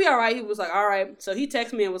 no, she'll be all right. He was like, all right. So he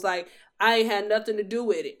texted me and was like, I ain't had nothing to do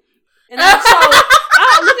with it. And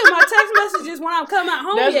I look at my text messages when I'm coming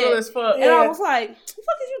home. That's real as fuck. And I was like, what the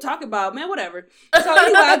fuck is you talking about, man? Whatever. So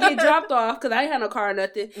anyway, I get dropped off because I ain't had no car or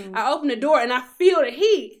nothing. I open the door and I feel the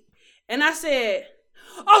heat. And I said,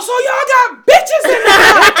 oh, so y'all got bitches in the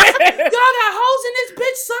house. Y'all got hoes in this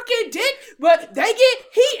bitch sucking dick, but they get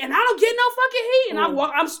heat and I don't get no fucking heat. And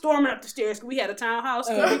I'm storming up the stairs because we had a townhouse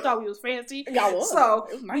because we thought we was fancy. So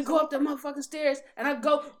we go up the motherfucking stairs and I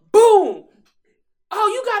go, boom. Oh,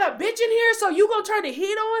 you got a bitch in here, so you gonna turn the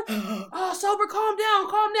heat on? Oh, sober, calm down.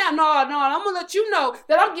 No, I'm gonna let you know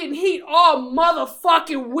that I'm getting heat all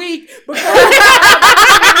motherfucking week because I'm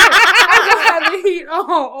gonna have the heat on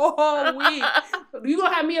all week. You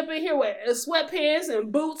gonna have me up in here with sweatpants and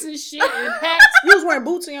boots and shit and hats. You was wearing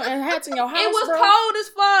boots and hats in your house, It was cold as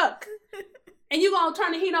fuck. And you gonna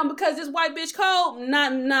turn the heat on because this white bitch cold? No,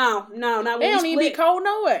 not when they don't even be cold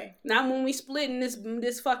no way. Not when we splitting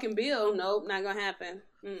this fucking bill. Nope, not gonna happen.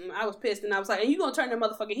 I was pissed and I was like, and you gonna turn that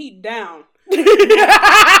motherfucking heat down.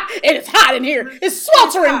 It is hot in here. It's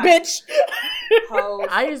sweltering, bitch.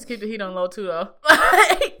 I used to keep the heat on low too though.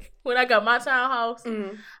 When I got my townhouse,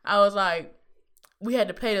 I was like, we had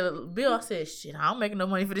to pay the bill. I said, shit, I don't make no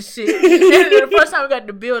money for this shit. And the first time we got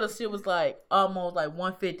the bill, the shit was like almost like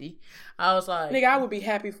 $150. I was like, nigga, I would be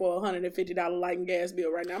happy for a $150 light and gas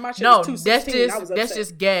bill right now. My shit was $216. That's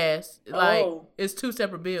just gas. Like it's two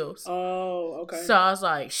separate bills. Oh, okay. So I was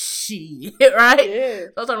like, shit, right? Yeah.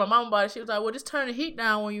 So I was talking to my mom about it. She was like, well, just turn the heat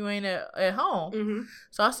down when you ain't at home. Mm-hmm.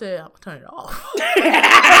 So I said, I'm gonna turn it off.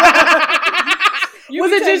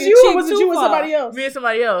 Was it just you or was it you and somebody else? Me and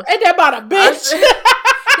somebody else. Ain't that about a bitch?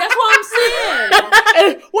 That's what I'm saying.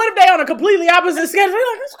 And what if they on a completely opposite schedule? They're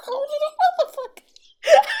like, it's cold as a motherfucker.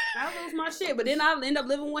 I lose my shit, but then I end up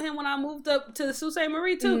living with him when I moved up to the Sault Ste.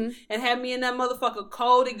 Marie too, and had me in that motherfucker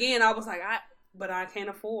cold again. I was like, but I can't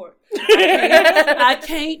afford. I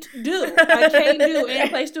can't do.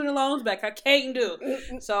 And pay student loans back. I can't do.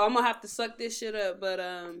 So I'm gonna have to suck this shit up. But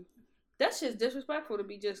that shit's disrespectful to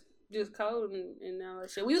be just cold and all that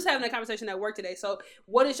shit. We was having that conversation at work today. So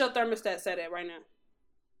what is your thermostat set at right now?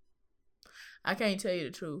 I can't tell you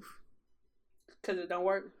the truth. Because it don't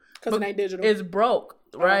work? Because it ain't digital. It's broke,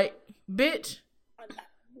 right? Bitch.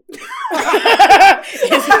 Where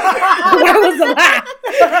was the lie?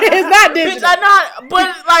 It's not digital. Bitch, I'm not, but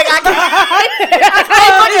like I can't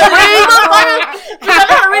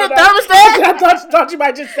fucking read a thermostat. I thought you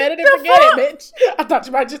might just set it and forget it, bitch. I thought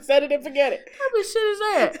you might just set it and forget it. What the shit is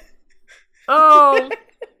that?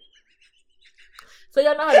 So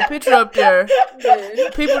y'all know how the picture up there.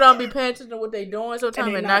 People don't be paying attention to what they doing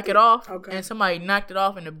sometimes and knock it off. Okay. And somebody knocked it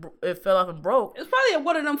off and it fell off and broke. It's probably at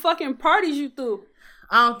one of them fucking parties you threw.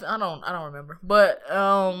 I don't remember. But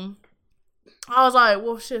I was like,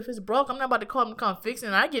 well shit, if it's broke, I'm not about to call them to come fix it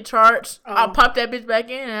and I get charged. I'll pop that bitch back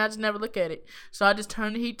in and I just never look at it. So I just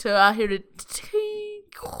turn the heat till I hear the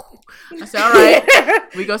I said, all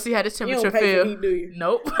right, we go see how this temperature You don't pay feel. for heat, do you?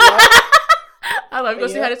 Nope. I like go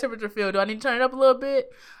see how this temperature feel. Do I need to turn it up a little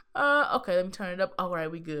bit? Okay, let me turn it up. All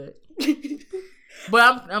right, we good.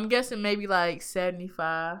 But I'm guessing maybe like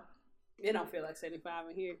 75. It don't feel like 75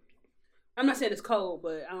 in here. I'm not saying it's cold,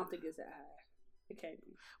 but I don't think it's that high. It can't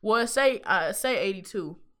be. Well, say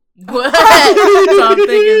 82. But so I'm thinking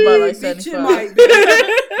it's about like 75.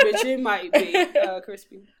 Bitch, it might be.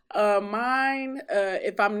 Crispy. Mine,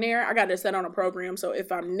 if I'm near, I got to set on a program. So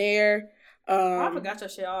if I'm near, I forgot your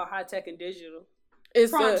shit all high tech and digital.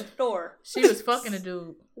 it's Front store. She was fucking a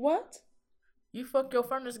dude. what? You fucked your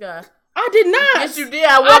furnace guy. I did not. Yes, you did.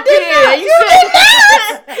 I walked did in. not. You You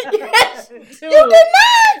said did yes. You did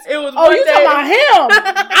not. It was Oh, one you day. talking about him?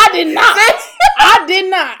 I did not. I did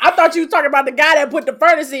not. I thought you was talking about the guy that put the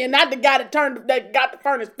furnace in, not the guy that got the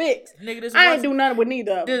furnace fixed. Nigga, this I was- ain't do nothing with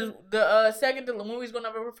neither of them. The second when we was going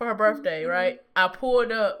over for her birthday, right? I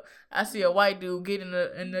pulled up. I see a white dude get in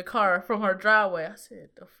the car from her driveway. I said,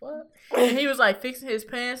 "The fuck?" And he was like fixing his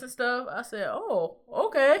pants and stuff. I said, "Oh,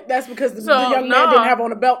 okay." That's because the So, young man didn't have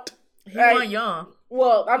on a belt. He Right. wasn't young.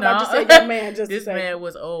 Well, I'm not No. just saying young man. Just This to say. man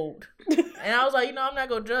was old, and I was like, I'm not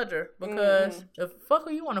gonna judge her because the fuck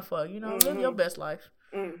who you want to fuck, live your best life.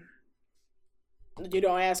 You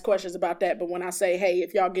don't ask questions about that, but when I say, hey,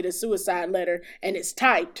 if y'all get a suicide letter and it's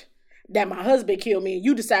typed that my husband killed me, and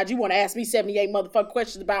you decide you want to ask me 78 motherfucking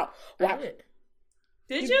questions about why.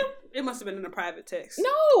 Did you? It must have been in a private text.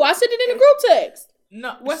 No, I sent it in a group text.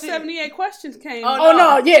 No, What 78 questions came? Oh, Oh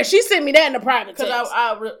no, yeah, she sent me that in a private text. Because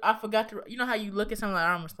I forgot to, how you look at something like,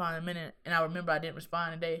 I'm responding in a minute, and I remember I didn't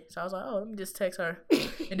respond today. So I was like, let me just text her.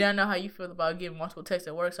 And then I know how you feel about getting multiple texts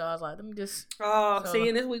at work, so I was like, let me just. Oh, So- see,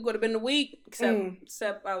 and this week would have been the week,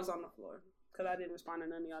 except I was on the floor. Because I didn't respond to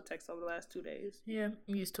none of y'all texts over the last 2 days. Yeah,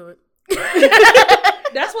 I'm used to it.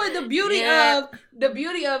 That's what the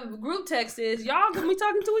beauty of group text is. Y'all gonna be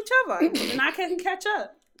talking to each other, and I can't catch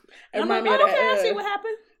up. And I'm like, I see what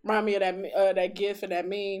happened. Remind me of that gif and that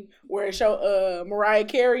meme where it show Mariah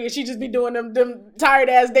Carey and she just be doing them tired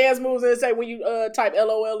ass dance moves and say when you type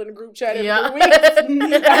LOL in the group chat every 3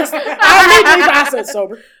 weeks. I said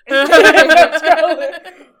sober.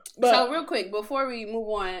 But, So real quick before we move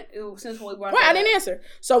on, since we brought I didn't answer.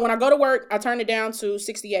 So when I go to work, I turn it down to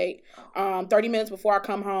 68. 30 minutes before I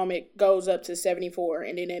come home, it goes up to 74,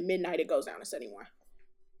 and then at midnight it goes down to 71.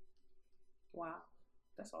 Wow,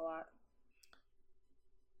 that's a lot.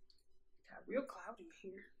 Got real cloudy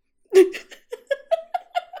here.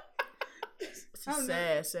 It's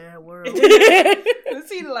a sad world. Let's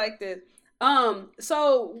see it like this.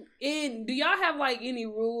 So do y'all have like any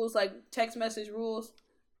rules, like text message rules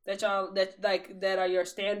that are your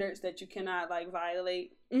standards that you cannot like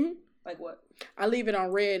violate? Mm-hmm. Like what? I leave it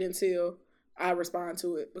on red until I respond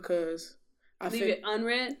to it because I leave it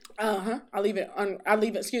unread. I leave it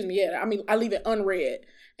unread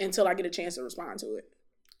until I get a chance to respond to it.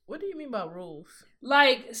 What do you mean by rules?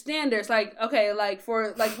 Like standards, like okay, like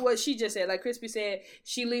for like what she just said, like Crispy said,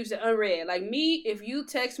 she leaves it unread. Like me,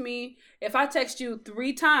 if I text you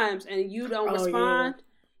 3 times and you don't respond,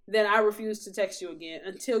 then I refuse to text you again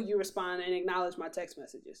until you respond and acknowledge my text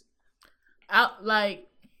messages.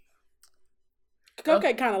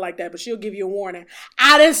 Okay, kind of like that, but she'll give you a warning.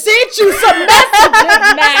 I done sent you some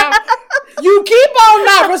messages now. You keep on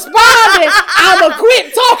not responding. I'ma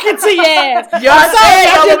quit talking to your ass. Y'all saying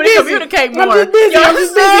y'all want me to communicate more. I'm just busy.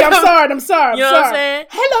 I'm sorry. You know what I'm saying?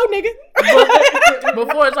 Hello, nigga.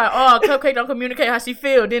 Before it's like, oh, Cupcake don't communicate how she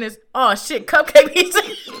feel. Then it's, oh shit, Cupcake.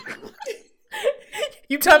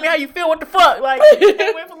 You tell me how you feel. What the fuck? Like, you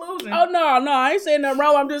can't win for losing. Oh no, I ain't saying nothing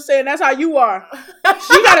wrong. I'm just saying that's how you are.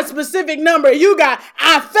 She got a specific number. You got.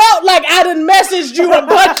 I felt like I done messaged you a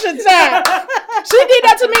bunch of times. She did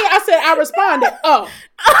that to me. I said I responded. Oh,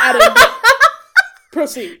 I didn't.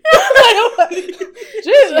 Proceed.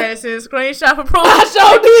 Jesus. Man, send a screenshot for proof. I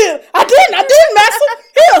sure did. I didn't mess her.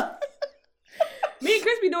 Here. Me and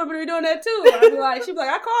Crispy doing doing that too. I'd be like, she'd be like,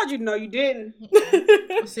 I called you. No, you didn't.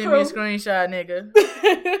 Send me a screenshot, nigga.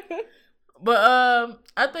 But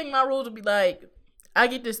I think my rules would be like, I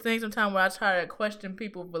get this thing sometimes where I try to question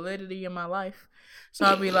people's validity in my life. So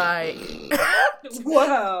I'll be like,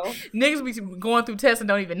 wow. Niggas be going through tests and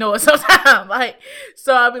don't even know it sometimes. Like,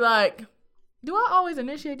 so I'll be like, do I always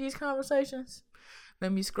initiate these conversations?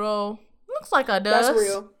 Let me scroll. Looks like I does.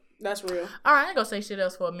 That's real. All right, I ain't gonna say shit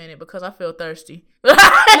else for a minute because I feel thirsty. No,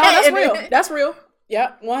 that's real. That's real.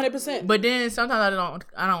 Yeah, 100%. But then sometimes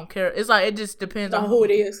I don't care. It's like it just depends on who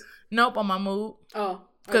it is. Nope, on my mood. Oh,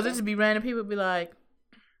 because it just be random people be like,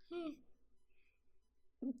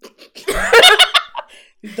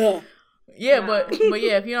 yeah, but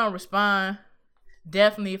yeah, if you don't respond,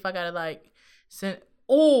 definitely if I gotta like send.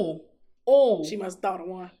 Oh, she must have thought of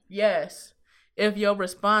one. Yes, if your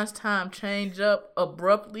response time change up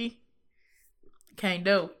abruptly, can't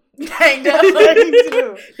do.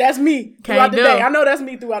 That's me throughout the day. I know that's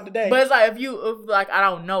me throughout the day. But it's like if like I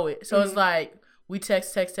don't know it, so it's like we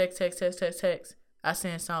text. I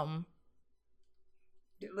send something.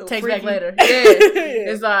 Text back later. Yeah,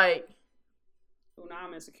 it's like. Oh, now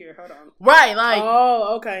I'm insecure. Hold on. Right, like.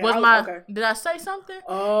 Oh, okay. Did I say something?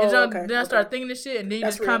 Oh, okay. Then I start thinking this shit, and then you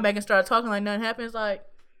just come back and start talking like nothing happens. Like,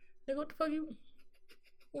 nigga, what the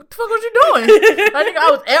fuck was you doing? I think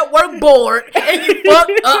I was at work bored, and you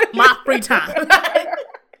fucked up my free time.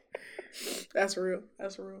 That's real.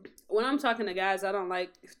 When I'm talking to guys, I don't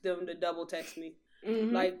like them to double text me.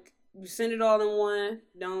 Mm-hmm. Like, you send it all in one.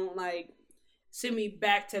 Don't like send me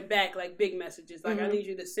back to back like big messages. Like I need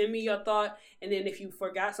you to send me your thought, and then if you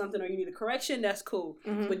forgot something or you need a correction, that's cool.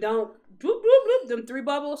 But don't bloop bloop bloop them 3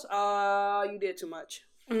 bubbles. You did too much.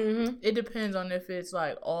 It depends on if it's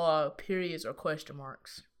like all periods or question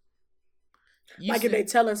marks. Like if they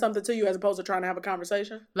telling something to you as opposed to trying to have a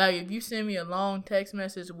conversation. Like if you send me a long text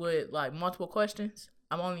message with like multiple questions,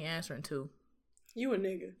 I'm only answering 2. You a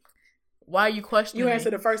nigga. Why are you questioning? You answer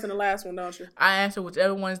the first and the last one, don't you? I answer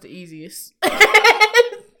whichever one's the easiest. See,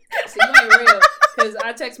 you ain't real. Because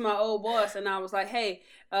I text my old boss and I was like, hey,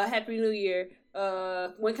 Happy New Year.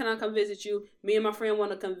 When can I come visit you? Me and my friend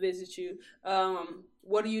want to come visit you.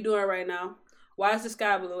 What are you doing right now? Why is the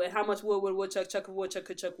sky blue? And how much wood would woodchuck chuck a woodchuck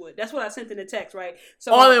could chuck wood? That's what I sent in the text, right?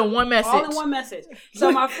 So all in one message. All in one message.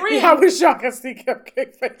 So my friend, I wish y'all could see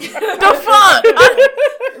Cupcake face. The fuck?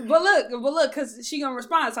 But look, because she gonna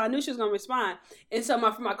respond. So I knew she was gonna respond. And so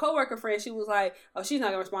my coworker friend, she was like, "Oh, she's not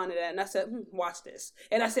gonna respond to that." And I said, "Watch this."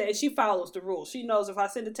 And I said, and she follows the rules. She knows if I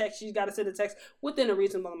send a text, she's got to send a text within a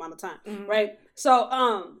reasonable amount of time, right?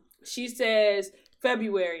 So she says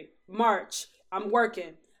February, March, I'm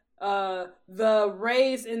working. The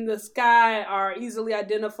rays in the sky are easily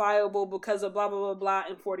identifiable because of blah, blah, blah, blah,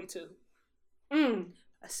 and 42.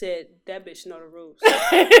 I said, that bitch know the rules.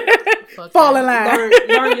 Fall in line.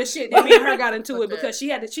 Learn your shit. That me and her got into it because she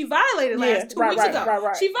violated last 2 weeks ago.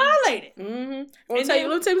 Right. She violated. Let me tell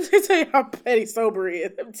you how petty sober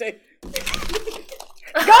is. Let me tell you.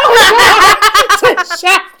 Go to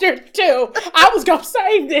chapter 2. I was going to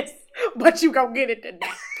save this, but you going to get it today.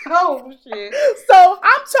 Oh, shit. So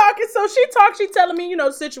I'm talking. So she telling me,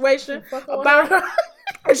 the situation about her.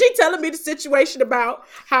 She telling me the situation about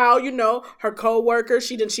how, her coworker,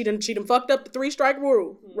 she done fucked up the 3-strike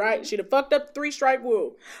rule, right? She done fucked up the 3-strike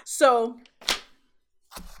rule. So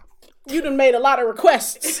you done made a lot of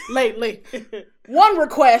requests lately. One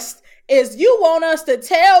request is you want us to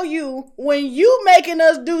tell you when you making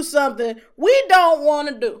us do something we don't want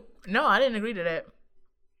to do. No, I didn't agree to that.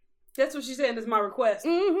 That's what she's saying is my request.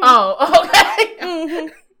 Oh, okay.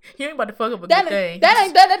 You ain't about to fuck up a good thing. That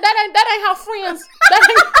ain't how friends.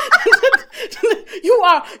 You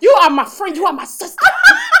are my friend. You are my sister.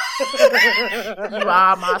 You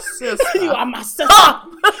are my sister. You are my sister.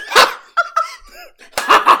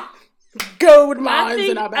 Go with mines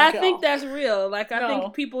in our backyard. I think that's real. Like I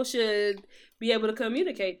think people should be able to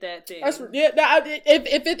communicate that thing.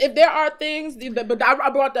 If there are things, but I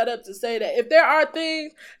brought that up to say that if there are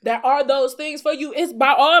things that are those things for you, it's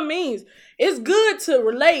by all means, it's good to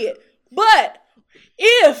relay it. But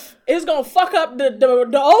if it's gonna fuck up the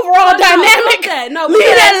overall dynamic,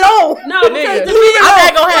 leave that alone. No, because I'm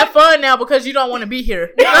not gonna have fun now because you don't want to be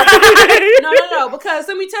here. No. Because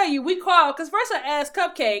let me tell you, we called because first I asked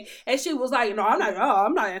Cupcake and she was like, "No,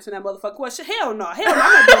 I'm not answering that motherfucker question. Hell no, I'm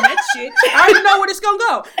not doing that shit. I already know where this gonna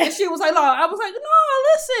go." And she was like, "No," I was like, "No,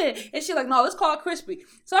 listen." And she like, "No, let's call Crispy."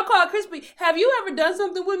 So I called Crispy. Have you ever done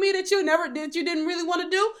something with me that you didn't really want to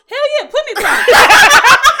do? Hell yeah, plenty of times.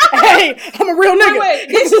 Hey, I'm a real nigga. Wait.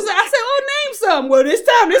 I said, "Oh, name some." Well, this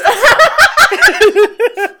time.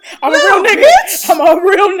 I'm a real nigga. I'm a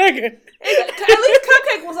real nigga. At least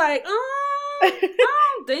Cupcake was like, I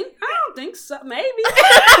don't think so. Maybe.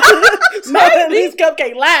 So at least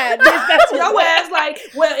Cupcake lied. Bitch, that's Your ass like,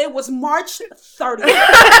 well, it was March 30th.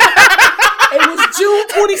 It was June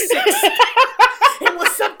 26th. It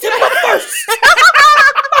was September 1st.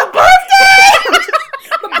 My birthday!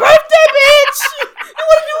 My birthday, bitch! You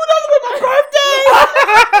want to do another with my birthday?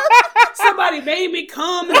 Somebody made me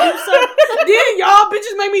come and do something. Then y'all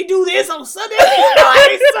bitches made me do this on Sundays. I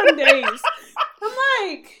hate Sundays. I'm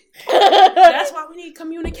like, that's why we need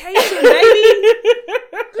communication, baby.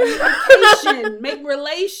 Communication, make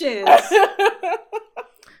relations.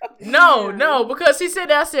 No, because he said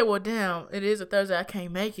that. I said, well, damn, it is a Thursday. I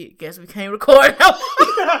can't make it. Guess we can't record.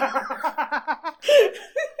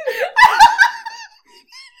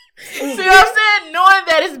 See what I'm saying? Knowing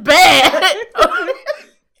that it's bad.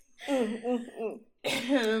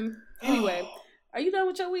 Anyway, are you done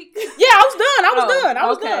with your week? Yeah, I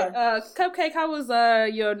was done. Cupcake, how was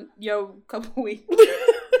your couple weeks?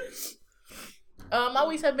 My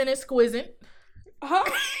weeks have been exquisite. Huh?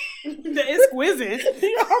 The exquisite.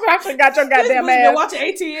 I forgot your goddamn ass. Been watching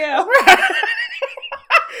ATL.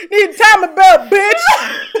 Need time to belt, bitch.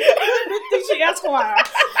 Think she Esquire.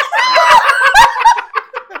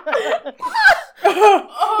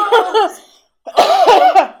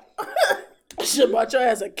 I should bought your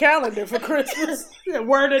ass a calendar for Christmas.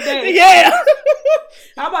 Word of day. Yeah.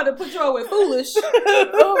 I'm about to put you on with Foolish.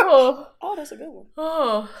 Oh, that's a good one.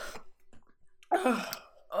 Oh.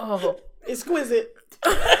 Exquisite.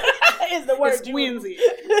 Is the word. Exquisite.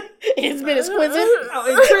 It's been exquisite. Oh,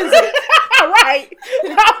 intrinsic. Right.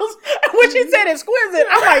 When she said exquisite,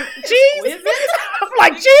 I'm like, cheese? I'm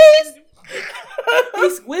like, cheese?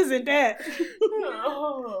 Exquisite that.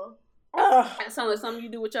 Oh. That sounds like something you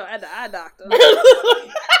do with at the eye doctor.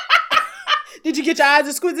 Did you get your eyes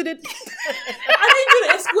exquisited? I didn't do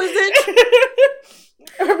the exquisite.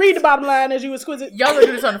 Read the bottom line as you exquisite. Y'all gonna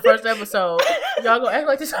do this on the first episode. Y'all gonna act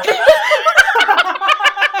like this.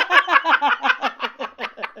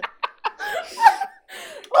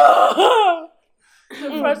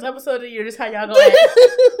 The first episode of the year, this how y'all gonna act.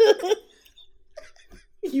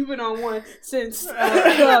 You've been on one since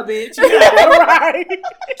bitch. Right.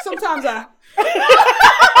 Sometimes I.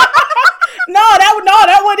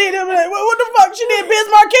 that wasn't it. What the fuck? She did Biz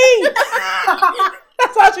Marquis.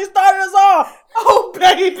 That's how she started us off. Oh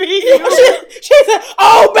baby. She said,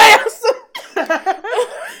 "Oh man."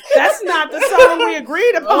 That's not the song we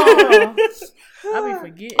agreed upon. I be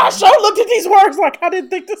forgetting. I sure looked at these words like I didn't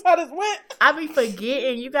think this how this went. I be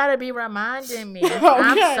forgetting. You gotta be reminding me. Okay.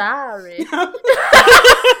 I'm sorry.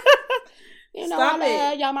 You know, Stop I it.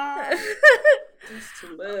 love y'all, mom. That's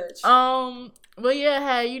too much. But yeah,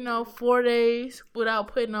 I had 4 days without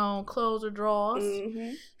putting on clothes or drawers,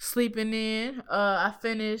 sleeping in. I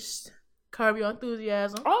finished Curb Your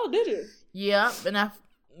Enthusiasm. Oh, did you? Yep, and I,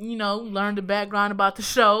 learned the background about the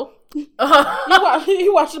show. You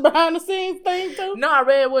watched the behind the scenes thing too? No, I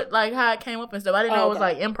read how it came up and stuff. I didn't know it was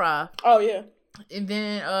like improv. Oh yeah. And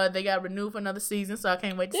then they got renewed for another season, so I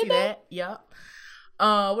can't wait to see they? that. Yep.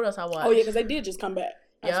 What else I watched? Oh yeah, because they did just come back.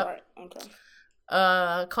 That's Yep. right. Okay.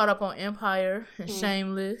 Caught up on Empire and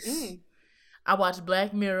Shameless. I watched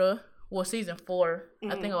Black Mirror. Well, season 4.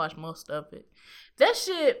 I think I watched most of it. That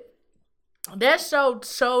show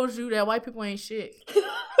shows you that white people ain't shit.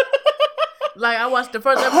 Like, I watched the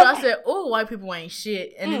first episode, I said, "Oh, white people ain't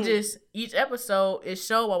shit," and it just each episode it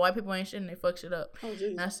showed why white people ain't shit and they fuck shit up. Oh,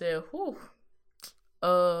 and I said, "Whew."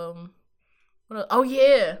 What else? Oh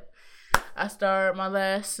yeah, I started my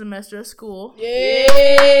last semester of school. Yeah.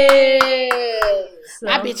 So,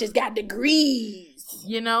 My bitches got degrees.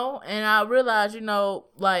 and I realized,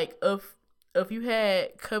 like if you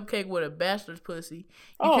had Cupcake with a bachelor's pussy,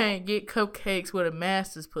 you can't get cupcakes with a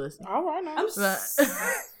master's pussy. All right now.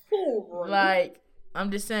 Like,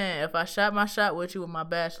 I'm just saying, if I shot my shot with you with my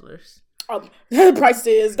bachelor's. The price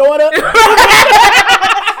is going up.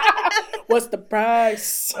 What's the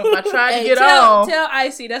price? If I tried to get tell on. Tell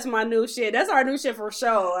Icy that's my new shit. That's our new shit for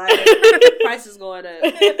sure. Like, price is going up.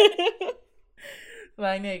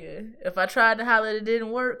 Like, nigga, if I tried to holler it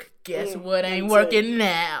didn't work, guess what ain't working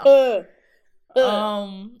now?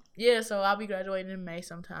 Yeah, so I'll be graduating in May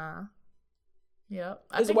sometime. Yep.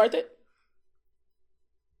 Is it worth it?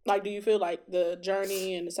 Like, do you feel like the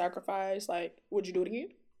journey and the sacrifice, like, would you do it again?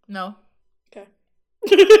 No. Okay.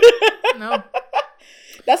 No.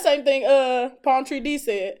 That same thing Palm Tree D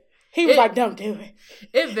said. He was like, don't do it.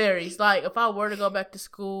 It varies. Like, if I were to go back to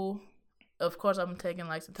school, of course I'm taking,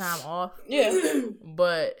 some time off. Yeah.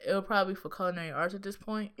 But it'll probably be for culinary arts at this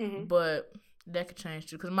point. Mm-hmm. But that could change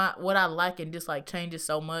too. Because what I like and dislike changes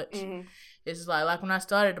so much. Mm-hmm. It's like when I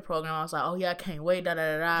started the program, I was like, oh yeah, I can't wait, da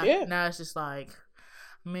da da da. Yeah. Now it's just like,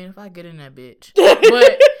 man, if I get in that bitch.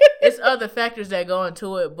 But it's other factors that go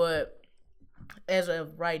into it. But as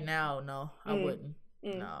of right now, no, I wouldn't.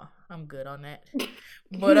 No, I'm good on that.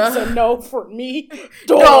 But it's a no for me,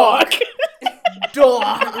 dog.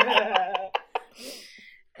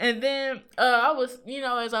 And then I was,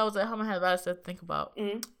 as I was at home, I had a lot of stuff to think about.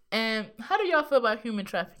 Mm-hmm. And how do y'all feel about human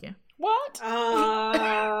trafficking? What? I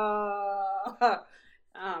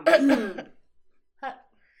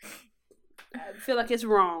feel like it's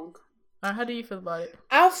wrong. How do you feel about it?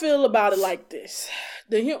 I feel about it like this.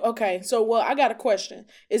 Okay, so I got a question.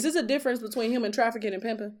 Is this a difference between human trafficking and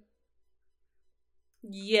pimping?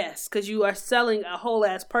 Yes, because you are selling a whole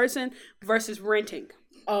ass person versus renting.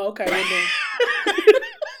 Oh, okay. Well then.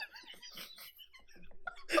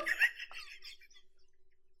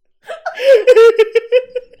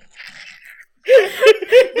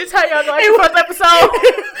 This how y'all like the first episode?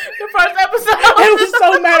 The first episode. It was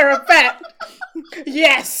so matter of fact.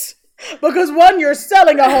 Yes. Because one, you're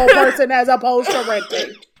selling a whole person as opposed to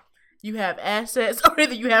renting. You have assets or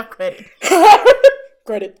either you have credit.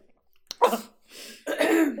 Credit.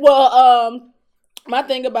 Well, my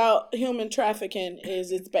thing about human trafficking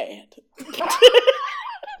is it's bad.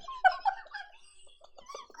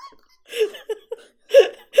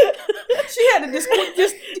 She had to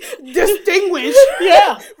distinguish.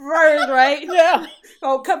 Yeah. Words, right? Yeah.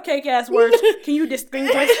 Oh, cupcake ass words. Can you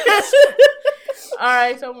distinguish? All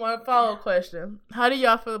right, so one follow-up question. How do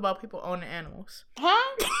y'all feel about people owning animals?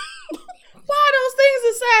 Huh? Why are those things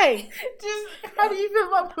to say? Just, how do you feel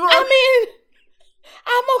about people I mean,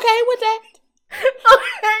 I'm okay with that.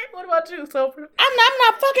 Okay, what about you, Soper? I'm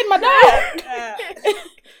not fucking my dog.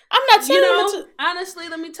 I'm not telling him to. Honestly,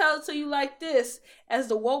 let me tell it to you like this. As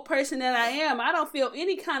the woke person that I am, I don't feel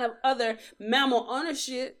any kind of other mammal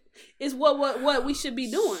ownership is what we should be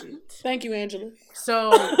doing. Thank you, Angela.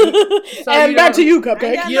 So and back to you,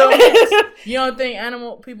 Cupcake. You don't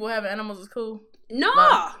think people having animals is cool? No,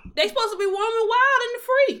 they supposed to be warm and wild and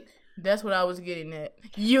free. That's what I was getting at.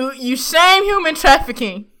 You shame human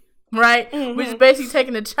trafficking, right? Mm-hmm. Which is basically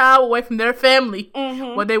taking a child away from their family,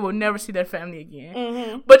 where they will never see their family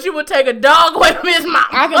again. But you would take a dog away from his mama.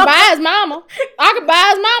 I can buy his mama.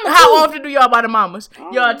 How often do y'all buy the mamas?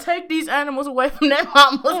 Y'all take these animals away from their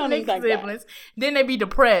mamas and their siblings. Then they be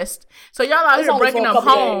depressed. So y'all out here breaking up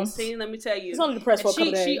homes. See, let me tell you. It's only depressed for a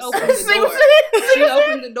couple days. She opened the door. She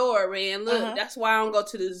opened the door, man. Look, that's why I don't go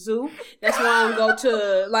to the zoo. That's why I don't go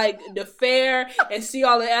to like the fair and see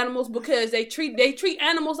all the animals, because they treat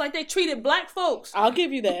animals like they treated black folks. I'll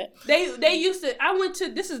give you that. They used to. I went to.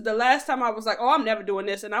 This is the last time I was like, oh, I'm never doing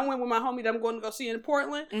this, and I went with my homie that I'm going to go see in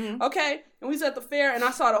Portland. Okay, and we was at the fair, and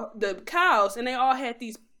I saw the cows, and they all had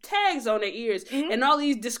these tags on their ears and all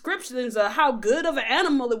these descriptions of how good of an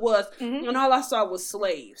animal it was, and all I saw was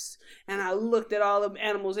slaves. And I looked at all the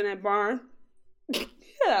animals in that barn.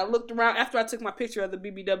 Yeah, I looked around after I took my picture of the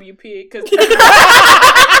BBW pig, because the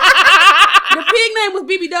pig name was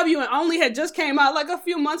BBW and only had just came out like a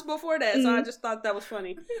few months before that. So I just thought that was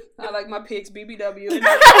funny. I like my pigs BBW.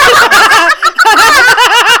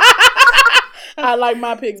 I like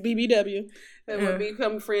my pigs BBW. And we'll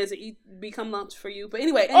become friends and become lunch for you. But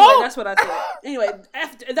anyway, that's what I thought. Anyway,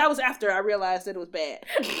 that was after I realized that it was bad.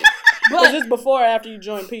 But was this before or after you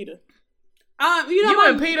joined PETA? You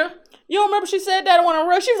and Peter? You don't remember she said that on a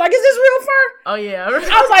road? She was like, is this real fur? Oh, yeah. I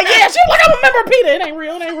was like, yeah. She was like, I remember PETA. It ain't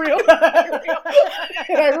real. It ain't real.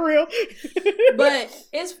 It ain't real. But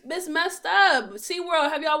it's messed up.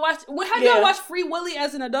 SeaWorld, have y'all watched Free Willy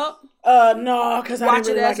as an adult? No, because I didn't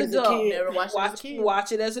really like it as a kid. Never watched it as a kid.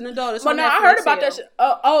 Watch it as an adult. It's but no, I heard about that shit.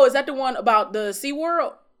 Is that the one about the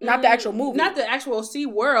SeaWorld? Not the actual movie. Not the actual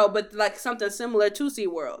SeaWorld, but like something similar to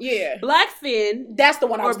SeaWorld. Yeah. Blackfin. That's the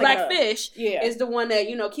one I was thinking of. Or Blackfish is the one that,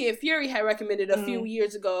 Kid Fury had recommended a few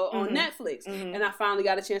years ago on Netflix. And I finally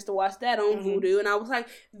got a chance to watch that on Vudu. And I was like,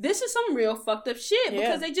 this is some real fucked up shit.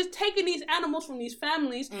 Because they just taking these animals from these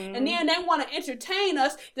families and then they want to entertain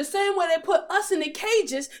us the same way they put us in the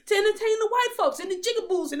cages to entertain the white folks and the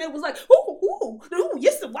jigaboos. And it was like, ooh,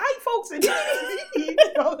 yes, the white folks and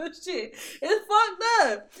all this shit. It's fucked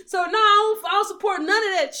up. So no, I don't support none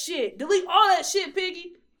of that shit. Delete all that shit,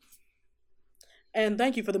 Piggy. And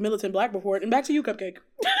thank you for the militant black report. And back to you, Cupcake.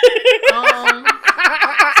 Tired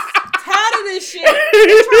of of this shit. They're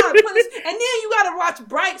trying to put this, and then you gotta watch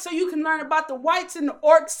Bright so you can learn about the whites and the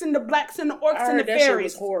orcs and the blacks and the orcs and the that shit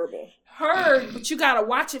fairies. was horrible. Heard, but you gotta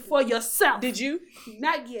watch it for yourself. Did you?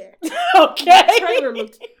 Not yet. Okay. The trailer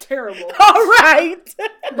looked terrible. All right.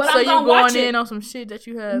 But So I'm you gonna watch going it. in on some shit that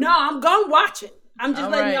you have? No, I'm gonna watch it. I'm just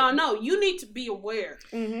All letting right. y'all know. You need to be aware.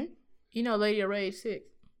 Mm-hmm. You know, Lady Array sick.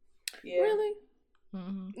 Yeah. Really?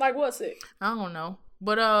 Like what's it? I don't know,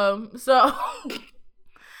 but so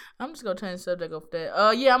I'm just gonna change the subject off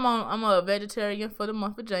that. Yeah, I'm a vegetarian for the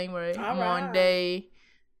month of January. All I'm right. on day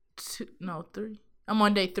 3. I'm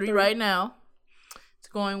on day 3 right now. It's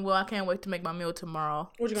going well. I can't wait to make my meal tomorrow.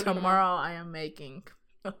 What you gonna do tomorrow? I am making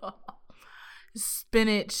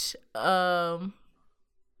spinach.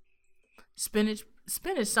 Spinach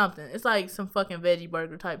something. It's like some fucking veggie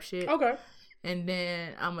burger type shit. Okay. And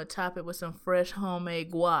then I'm going to top it with some fresh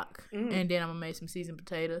homemade guac. And then I'm going to make some seasoned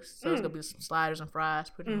potatoes. So it's going to be some sliders and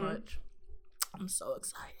fries pretty much. I'm so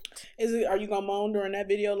excited. Are you gonna moan during that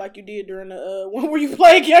video like you did during the one where you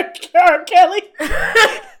played Kelly?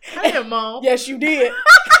 I am mom. Yes, you did.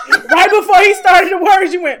 Right before he started the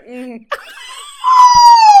words, you went,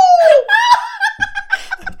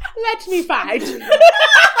 let me fight.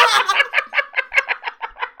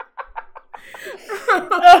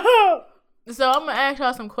 So I'm going to ask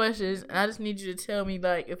y'all some questions. And I just need you to tell me,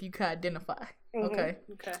 like, if you can identify. Okay.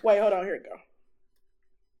 Okay. Wait, hold on. Here we go.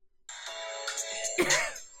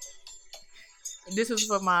 This is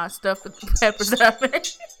for my stuffed peppers that I made.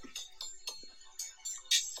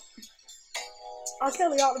 R.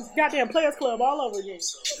 Kelly, goddamn Players Club all over again.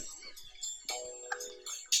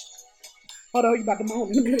 Hold on, you about to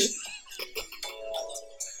moan in a minute.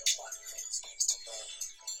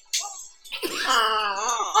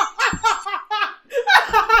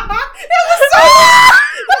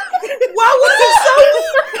 Why was it so?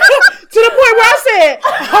 To the point where I said,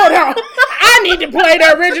 hold on, I need to play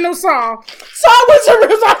the original song. So I went to the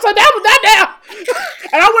I said, that was that down.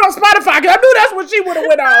 And I went on Spotify because I knew that's what she would have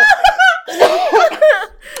went on.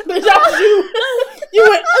 Bitch, that was you. You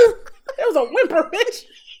went, it was a whimper, bitch.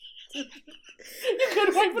 You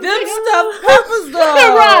couldn't wait for Them the stuffed peppers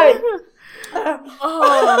though. Right.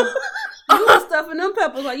 Oh. You was stuffing them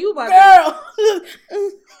peppers like you about Girl. to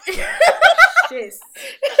shit.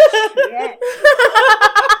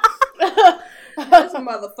 This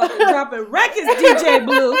motherfucker dropping records, DJ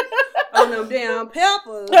Blue, on them damn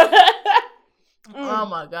peppers. Oh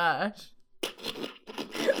my gosh. This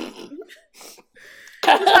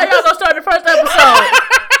is how y'all gonna start the first episode.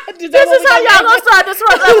 This is how y'all gonna start this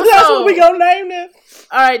first episode. That's what we gonna name this.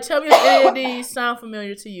 Alright, tell me if any of these sound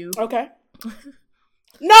familiar to you. Okay.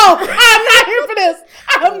 No, I'm not here for this.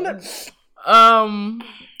 I'm not.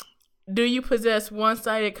 Do you possess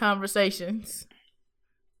one-sided conversations?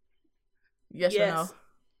 Yes. Or no?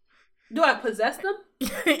 Do I possess them?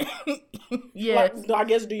 Yes. Like, I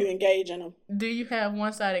guess, do you engage in them? Do you have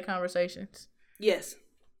one-sided conversations? Yes.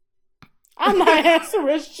 I'm not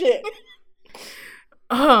answering shit.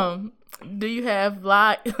 Do you have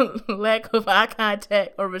lack of eye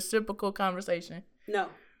contact or reciprocal conversation? No.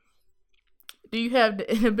 Do you have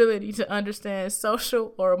the inability to understand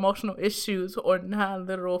social or emotional issues or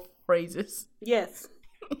non-literal phrases? Yes.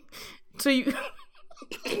 Do you?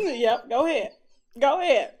 Yep, go ahead. Go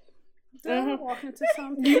ahead. Walk into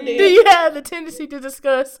something. You did. Do you have the tendency to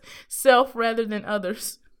discuss self rather than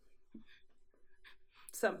others?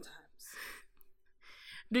 Sometimes.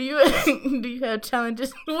 Do you have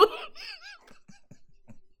challenges?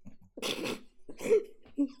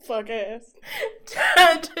 Fuck ass.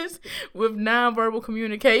 Challenges with nonverbal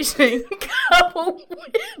communication coupled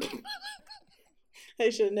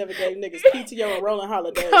They should have never gave niggas PTO and rolling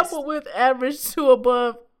holidays. with average to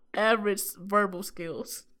above average verbal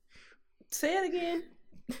skills. Say it again.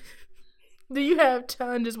 Do you have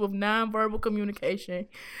challenges with nonverbal communication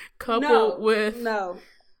coupled with No.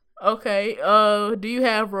 Okay. Do you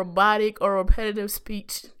have robotic or repetitive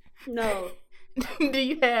speech? No. Do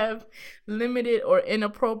you have limited or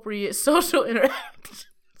inappropriate social interactions?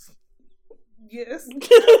 Yes.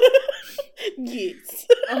 Yes.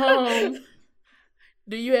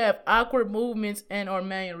 Do you have awkward movements and or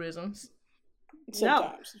mannerisms?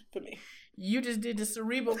 Sometimes, for me. You just did the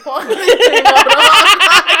cerebral palsy thing.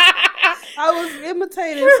 I was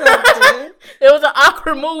imitating something. It was an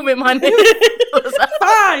awkward movement, my nigga.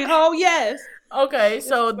 Fine, ho, yes. Okay,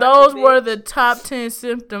 so those were the top 10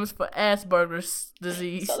 symptoms for Asperger's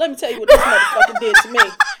disease. So let me tell you what this motherfucker did to me.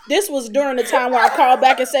 This was during the time where I called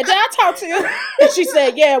back and said, did I talk to you? And she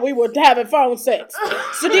said, yeah, we were having phone sex.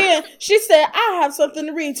 So then she said, I have something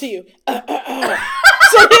to read to you.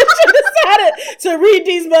 So then she decided to read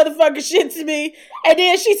these motherfucking shit to me. And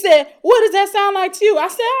then she said, what does that sound like to you? I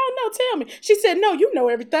said, I don't know, tell me. She said, no, you know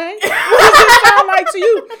everything. What does it sound like to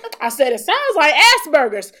you? I said, it sounds like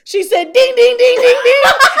Asperger's. She said, ding, ding, ding, ding, ding.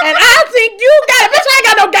 And I think you got it. Bitch, I ain't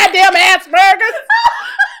got no goddamn Asperger's.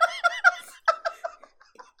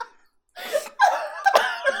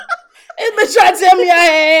 This bitch trying to tell me I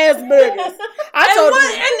had Asperger's. I told her.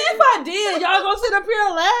 And if I did, y'all gonna sit up here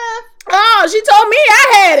and laugh? Oh, she told me I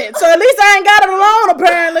had it. So at least I ain't got it alone,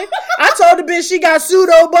 apparently. I told the bitch she got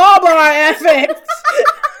pseudo-bulbar affect.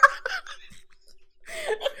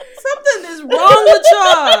 Something is wrong with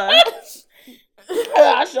y'all.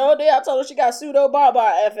 I sure did. I told her she got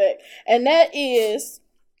pseudo-bulbar affect. And that is,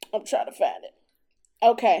 I'm trying to find it.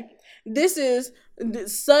 Okay. This is the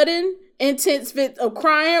sudden, intense fit of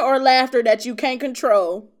crying or laughter that you can't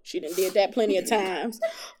control. She done did that plenty of times.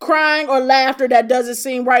 Crying or laughter that doesn't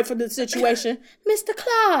seem right for the situation. Mr.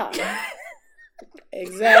 Clark.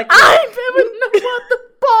 Exactly. I ain't even know about the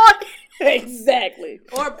boy. Exactly.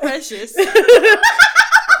 Or Precious.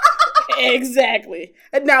 Exactly.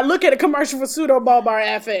 And now look at a commercial for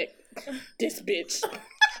pseudo-bulbar affect. This bitch.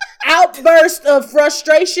 Outburst of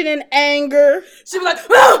frustration and anger. She be like,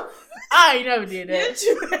 oh! I ain't never did that.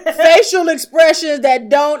 Facial expressions that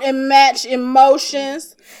don't match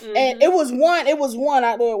emotions. Mm-hmm. And it was one.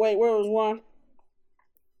 Wait, where was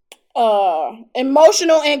one?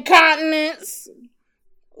 Emotional incontinence.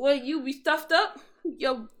 Well, you be stuffed up?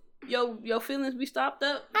 Your feelings be stopped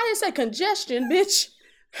up? I didn't say congestion, bitch.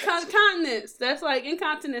 Continence. That's like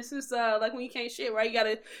incontinence is like when you can't shit, right? You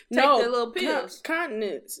gotta take the little pills.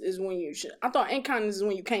 Continence is when you shit. I thought incontinence is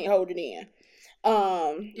when you can't hold it in.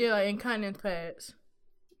 Yeah, incontinence pads.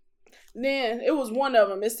 Then it was one of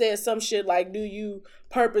them. It said some shit like, "Do you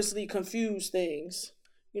purposely confuse things?"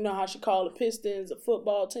 You know how she called the Pistons a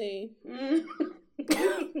football team.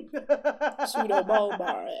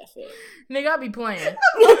 Pseudo-bulbar affect. Nigga, I be playing.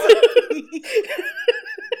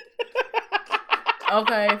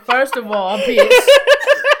 Okay, first of all, bitch.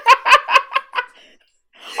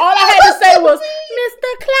 All I had to say was, Mr.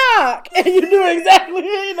 Clark. And you do exactly,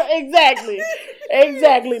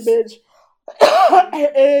 bitch.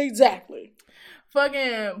 Exactly.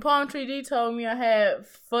 Fucking Palm Tree D told me I had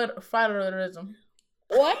photorealism.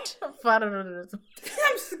 What? Photorealism.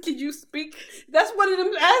 Can you speak? That's one of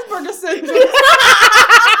them Asperger syndrome.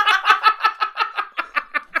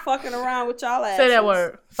 Fucking around with y'all asses. Say that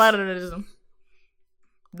word. Photorealism.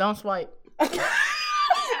 Don't swipe.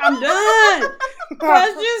 I'm done.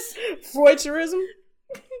 Precious. Freuderism?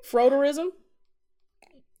 Froderism?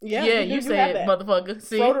 Yeah, you said it, motherfucker.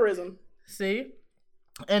 See? Froderism. See?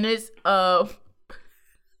 And it's, I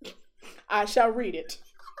shall read it.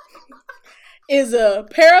 Is a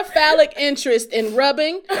paraphallic interest in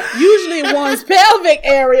rubbing, usually one's pelvic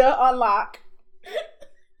area, unlock.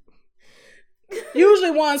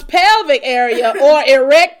 Usually one's pelvic area or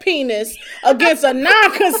erect penis against a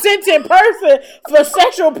non-consenting person for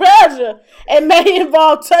sexual pleasure. It may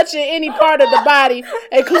involve touching any part of the body,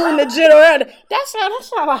 including the genital area. That sound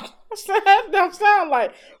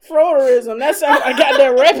like Froderism. That sounds like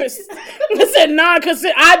goddamn rapist. It said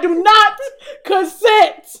non-consent. I do not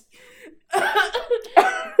consent.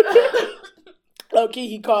 Low key,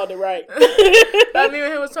 he called it right. I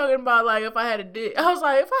mean, he was talking about, like, if I had a dick. I was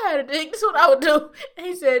like, if I had a dick, this is what I would do. And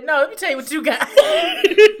he said, no, let me tell you what you got. How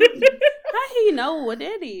he know what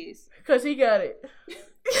that is? Because he got it.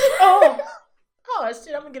 Oh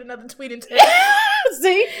shit, I'm going to get another tweet and text.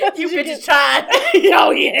 See? You bitches tried.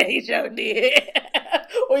 Oh, yeah, he sure did.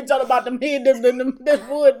 We talking about them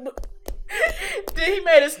wood. Then he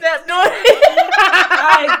made a snap doing it.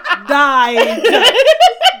 I died.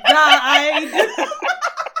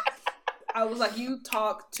 I was like, you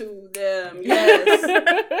talk to them. Yes.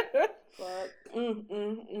 Fuck.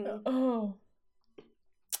 Oh.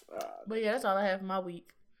 But yeah, that's all I have for my week.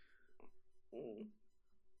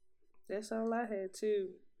 That's all I had too.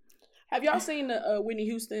 Have y'all seen the Whitney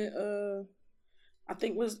Houston? I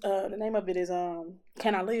think was the name of it is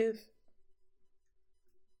Can I Live?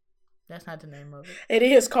 That's not the name of it. It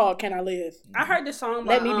is called Can I Live. I heard the song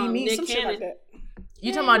by Let Me Be Me, Nick some Cannon. shit like that.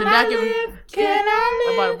 You talking about the documentary? Can I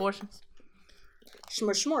live? About abortions?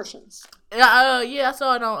 Schmortions. Yeah, I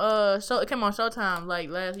saw it on it came on Showtime like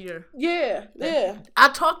last year. Yeah. I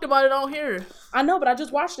talked about it on here. I know, but I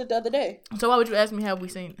just watched it the other day. So why would you ask me have I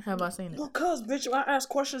seen it? Because, bitch, I ask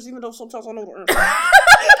questions even though sometimes I know the answer.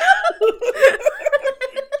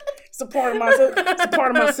 It's a part of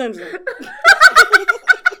my syndrome.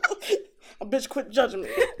 A bitch quit judging me.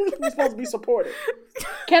 We're supposed to be supportive.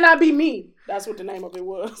 Can I be me? That's what the name of it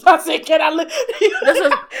was. I said, can I look? That's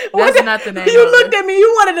not the name You of looked it. at me. You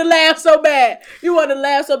wanted to laugh so bad.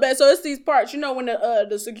 So it's these parts, when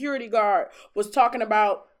the security guard was talking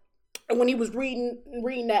about when he was reading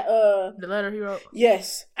that The letter he wrote.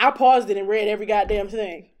 Yes, I paused it and read every goddamn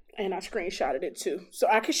thing, and I screenshotted it too, so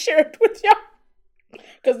I could share it with y'all.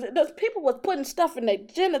 Because those people was putting stuff in their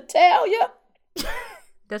genitalia.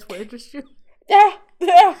 That's what interests you. Yeah.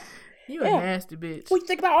 You a nasty bitch. What you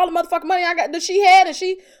think about all the motherfucking money that she had, and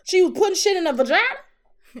she was putting shit in her vagina?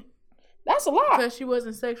 That's a lot. Because she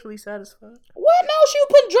wasn't sexually satisfied. What? No, she was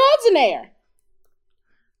putting drugs in there.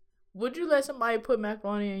 Would you let somebody put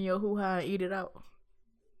macaroni in your hoo-ha and eat it out?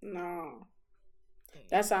 No.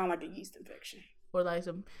 That sounds like a yeast infection. Or like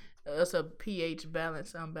it's a pH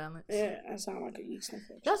balance unbalance. Yeah, that sounds like a yeast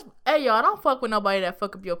infection. Hey y'all, don't fuck with nobody that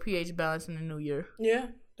fuck up your pH balance in the new year. Yeah,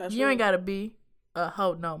 that's You ain't gotta be a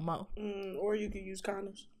hoe no more. Or you could use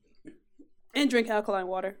condoms. And drink alkaline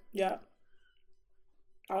water. Yeah.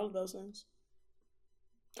 All of those things.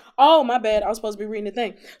 Oh, my bad. I was supposed to be reading the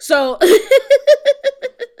thing. So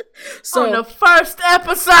on the first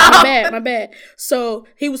episode. My bad. So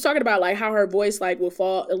he was talking about like how her voice like would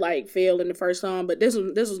fail in the first song, but this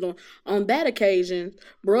was on that occasion,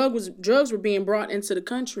 drugs were being brought into the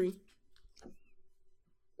country.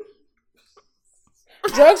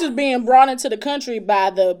 Drugs was being brought into the country by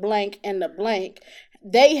the blank and the blank.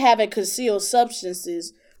 They haven't concealed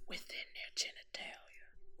substances within their genitalia.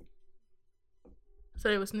 So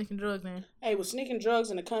they were sneaking drugs in. They were sneaking drugs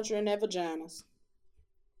in the country in their vaginas.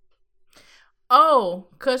 Oh,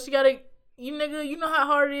 cause you gotta, you know how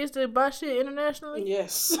hard it is to buy shit internationally?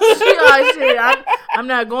 Yes. She like, shit, I'm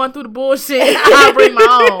not going through the bullshit. I'll bring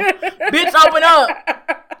my own. Bitch, open up.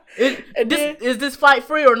 Is this flight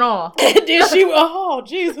free or no? And then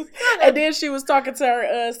Jesus. And then she was talking to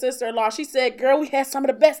her sister-in-law. She said, girl, we had some of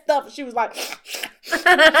the best stuff. And she was like,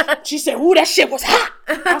 she said, ooh, that shit was hot.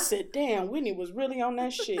 I said, damn, Whitney was really on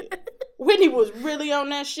that shit.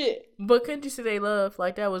 But couldn't you see they love?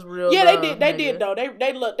 Like, that was real. Yeah, love, they did though.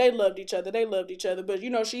 They loved each other.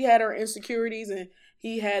 But she had her insecurities and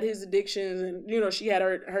he had his addictions, and she had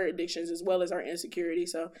her addictions as well as her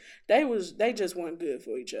insecurities. So they just weren't good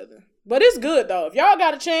for each other. But it's good though. If y'all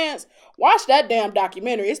got a chance, watch that damn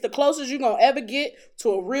documentary. It's the closest you're gonna ever get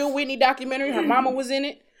to a real Whitney documentary. Her mama was in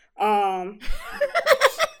it. Her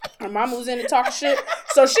mama was in it talking shit.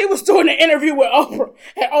 So she was doing an interview with Oprah.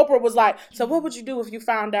 And Oprah was like, so what would you do if you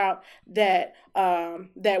found out that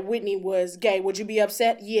Whitney was gay? Would you be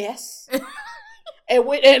upset? Yes.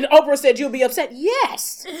 And Oprah said, you'll be upset?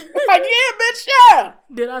 Yes. I'm like, yeah, bitch, yeah.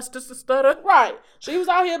 Did I just stutter? Right. She was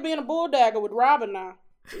out here being a bulldagger with Robin now.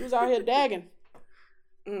 She was out here dagging.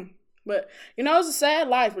 But, it's a sad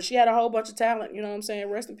life, but she had a whole bunch of talent. You know what I'm saying?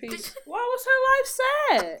 Rest in peace. Why was her life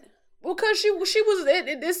sad? Well, because she was,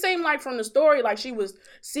 it seemed like from the story, like she was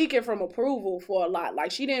seeking from approval for a lot.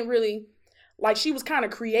 Like she didn't really, like she was kind of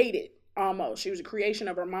created almost. She was a creation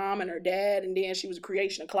of her mom and her dad, and then she was a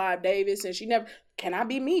creation of Clive Davis, and she never, can I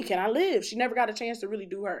be me? Can I live? She never got a chance to really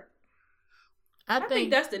do her. I think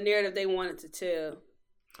that's the narrative they wanted to tell.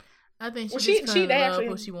 I think she couldn't love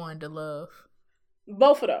what she wanted to love.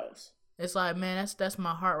 Both of those. It's like, man, that's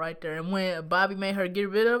my heart right there. And when Bobby made her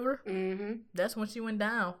get rid of her, that's when she went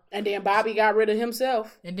down. And then Bobby got rid of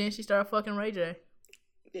himself. And then she started fucking Ray J.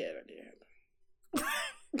 Yeah,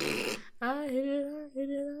 I hit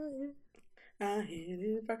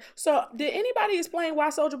it. So, did anybody explain why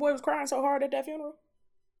Soulja Boy was crying so hard at that funeral?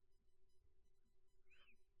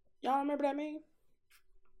 Y'all remember that meme?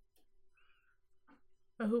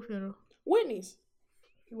 Who funeral? Whitney's.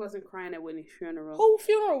 He wasn't crying at Whitney's funeral. Who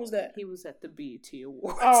funeral was that? He was at the BET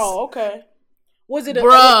Awards. Oh, okay. Was it a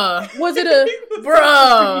bruh? Was it a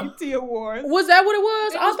bruh? BET Awards. Was that what it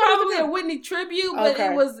was? It was probably a Whitney tribute, but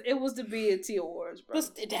okay. it was the BET Awards, bro.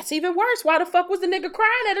 But that's even worse. Why the fuck was the nigga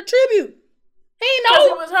crying at a tribute? He ain't know. Because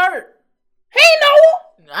he was hurt. He ain't know.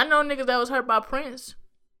 I know niggas that was hurt by Prince.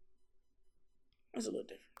 It's a little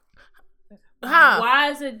different. How? Why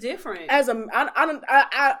is it different? I don't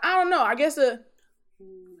know. I guess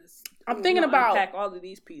I'm thinking about unpack all of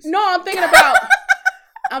these pieces. No, I'm thinking about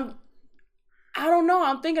I don't know.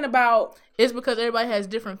 I'm thinking about it's because everybody has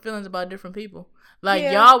different feelings about different people. Like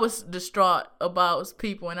y'all was distraught about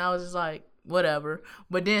people, and I was just like, whatever.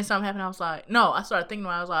 But then something happened. I was like, no. I started thinking.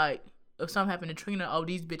 I was like, if something happened to Trina, oh,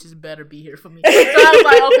 these bitches better be here for me. So I was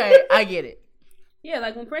like, okay, I get it. Yeah,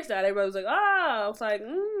 like when Prince died, everybody was like, I was like,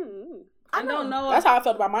 I don't know. That's how I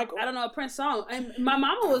felt about Michael. I don't know a Prince song. And my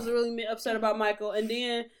mama was really upset about Michael. And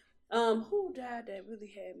then, who died that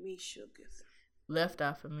really had me shook? Left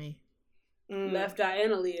Eye for me. Left Eye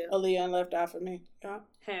and Aaliyah. Aaliyah and Left Eye for me. Yeah.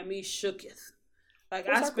 Had me shooketh. Like,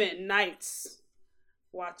 Full I circle. spent nights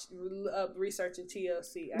researching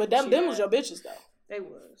TLC. But after them she was died. your bitches, though. They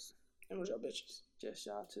was. Them was your bitches. Just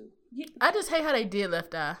y'all too. Yeah. I just hate how they did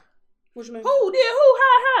Left Eye. What you mean? Who did who?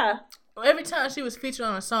 Hi. Every time she was featured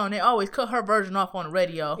on a song, they always cut her version off on the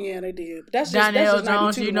radio. Yeah, they did. That's just Donnell that's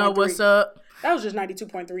Jones, you know 92.3. what's up. That was just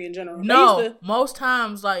 92.3 in general. They No, used to- most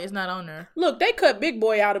times like it's not on there. look, they cut Big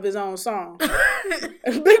Boy out of his own song.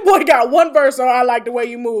 Big Boy got one verse on I Like the Way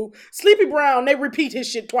You Move. Sleepy Brown, they repeat his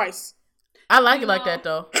shit twice. I like it like that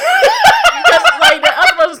though. Because like the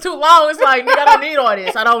other verse is too long. It's like, nigga, I don't need all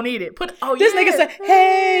this. I don't need it. This nigga said,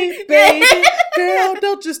 hey, baby, girl,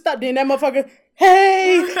 don't just stop. Then that motherfucker,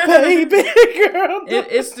 hey, baby, girl.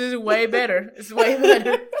 It's just way better. It's way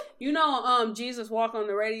better. You know, Jesus Walk on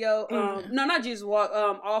the radio. No, not Jesus Walk.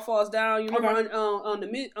 All Falls Down. You remember on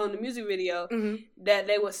the music video that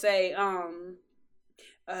they would say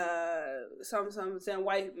something saying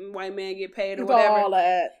white man get paid or whatever. All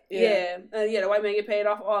that. Yeah, the white man get paid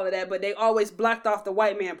off all of that, but they always blocked off the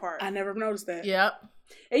white man part. I never noticed that. Yep.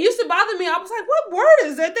 It used to bother me. I was like, what word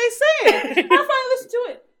is that they saying? I finally listened to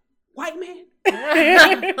it. White man.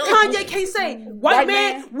 Kanye can't say white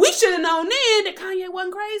man. We should have known then that Kanye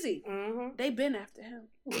wasn't crazy. Mm-hmm. They been after him.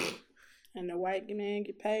 And the white man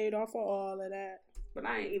get paid off for all of that. But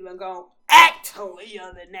I ain't even gonna act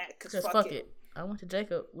holier than that. Cause Just fuck it. I went to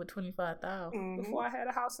Jacob with 25,000. Mm-hmm. Before I had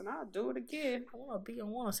a house, and I'll do it again. I want to be on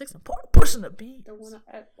 106 and pushing the beat. Don't want to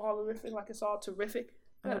act all horrific like it's all terrific.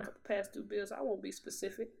 I got a couple past due bills. I won't be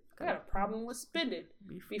specific. I got a problem with spending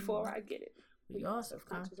before I get it. We all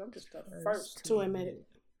self-conscious. I'm just the first to admit it.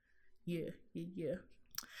 Yeah.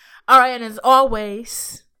 All right, and as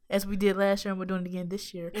always, as we did last year and we're doing it again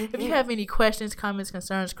this year, if you have any questions, comments,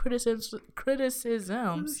 concerns, criticisms,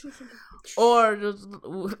 or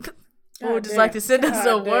just like to send us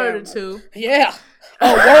a word or two. Yeah.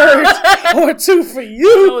 A word or two for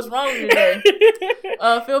you. What's wrong with you today?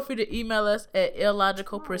 Feel free to email us at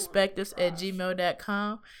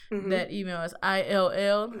illogicalperspectives@gmail.com. That email is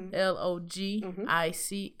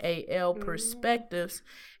ILLLOGICAL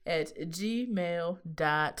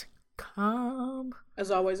perspectives@gmail.com.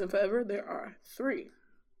 As always and forever, there are 3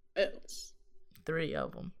 L's. 3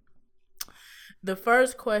 of them. The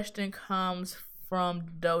first question comes from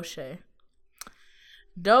Doche.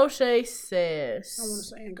 Doche says, I want to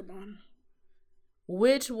say Angabana.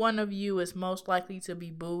 which one of you is most likely to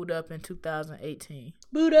be booed up in 2018?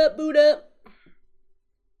 Boot up, boot up.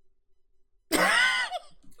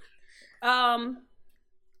 Um,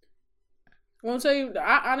 I want to tell you,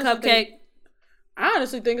 I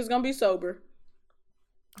honestly think it's going to be sober.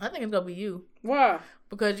 I think it's going to be you. Why?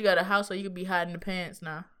 Because you got a house so you could be hiding the pants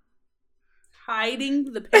now.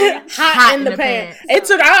 hiding the pants. Hot in the pants.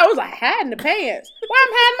 I was like, hiding the pants. Why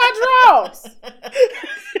I'm hiding my drawers?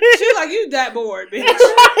 She's like, you that bored, bitch.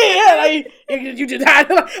 Yeah, like, you just hide.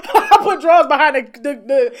 Like, I put drawers behind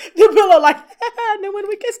the pillow, like, and then when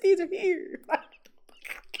we kiss, these are here.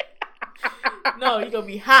 No, you're going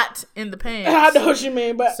to be hot in the pants. I know what you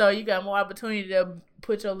mean, but So you got more opportunity to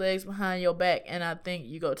put your legs behind your back, and I think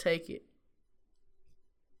you go take it.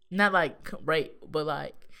 Not like rape, but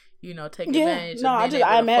like, you know, take advantage. No, of being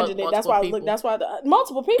I able to imagined fuck it. That's why I was multiple looking. That's why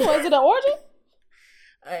multiple people. Is it an orgy?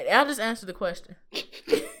 I'll just answer the question.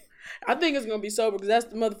 I think it's gonna be sober because that's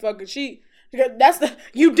the motherfucker.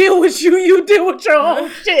 You deal with you deal with your own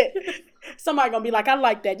shit. Somebody gonna be like, I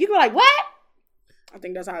like that. You go like, what? I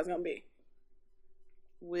think that's how it's gonna be.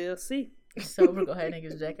 We'll see. So we're go ahead and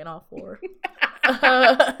get jacking off for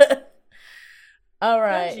her. All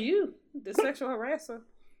right. That's you, the sexual harasser.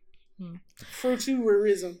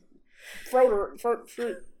 Futurism.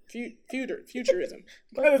 Futurism.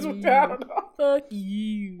 That's what I don't know. Fuck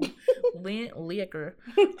you. Lint liquor.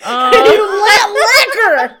 You let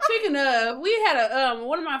liquor. Speaking of, we had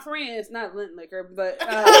one of my friends, not Lint Liquor, but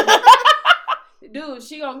dude,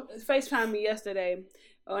 she gonna FaceTime me yesterday.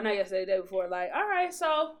 Oh, not yesterday, the day before. Like, all right,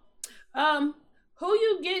 so, who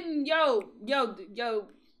you getting? Yo,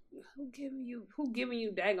 who giving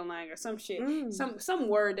you dangalang or some shit, some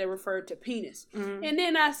word that referred to penis. And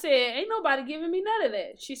then I said, ain't nobody giving me none of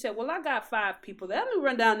that. She said, well, I got 5 people. Let me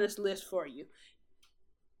run down this list for you.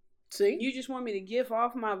 See, You just want me to give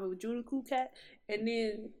off my Vajuniku cat and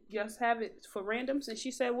then just have it for randoms? And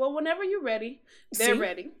she said, well, whenever you're ready, they're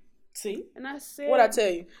ready. See, And I said, what I tell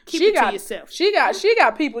you? keep it to yourself. She got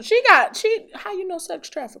people. How you know sex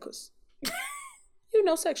traffickers? You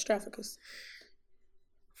know sex traffickers.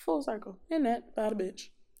 Full circle. In that, by the bitch.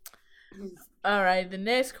 All right. The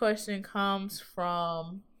next question comes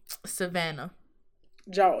from Savannah.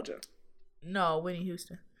 Georgia. No, Whitney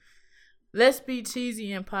Houston. Let's be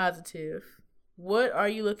cheesy and positive. What are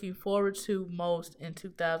you looking forward to most in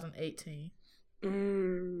 2018?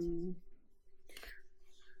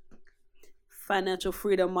 Financial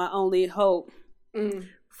freedom, my only hope.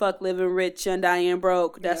 Fuck living rich and dying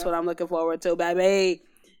broke. That's what I'm looking forward to, baby.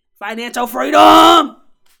 Financial freedom.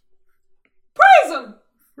 Praise him.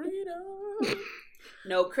 Freedom.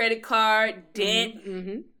 No credit card debt.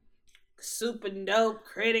 Super dope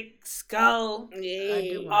credit score.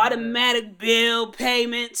 Automatic bill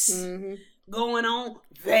payments. Going on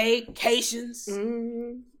vacations.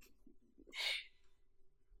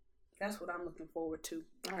 That's what I'm looking forward to.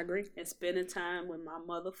 I agree. And spending time with my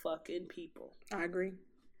motherfucking people. I agree.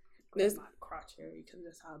 This my crotch area because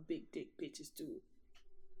that's how big dick bitches do it.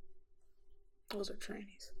 Those are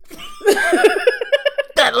trannies.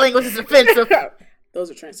 That language is offensive. Those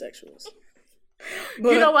are transsexuals.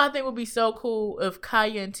 But, you know what I think would be so cool if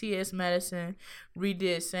Kaya and T.S. Madison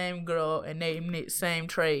redid Same Girl and named it Same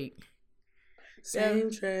Trade. Same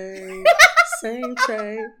trade. Same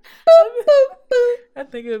trade. I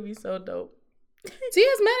think it would be so dope.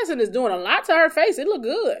 T.S. Madison is doing a lot to her face. It look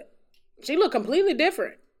good. She look completely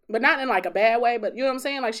different, but not in like a bad way. But you know what I'm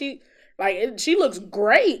saying? Like she looks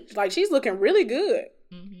great. Like she's looking really good.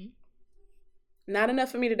 Mm-hmm. Not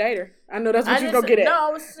enough for me to date her. I know that's what you're gonna get at. No,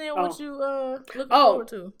 I was saying what you looking forward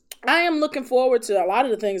to. I am looking forward to a lot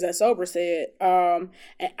of the things that Sober said. And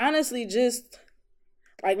honestly, just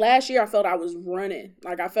like last year, I felt I was running.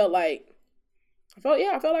 Like I felt like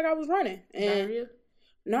I was running. And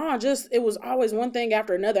no, it was always one thing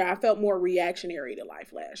after another. I felt more reactionary to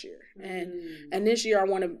life last year, and this year I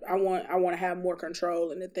want to have more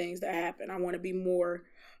control in the things that happen. I want to be more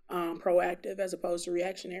proactive as opposed to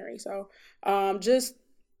reactionary. So, just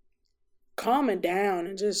calming down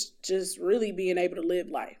and just really being able to live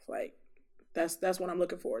life. Like that's what I'm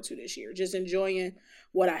looking forward to this year. Just enjoying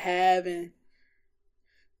what I have and.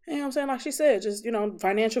 You know what I'm saying? Like she said, just,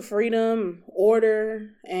 financial freedom, order,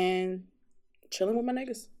 and chilling with my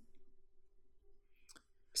niggas.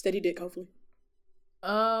 Steady dick, hopefully.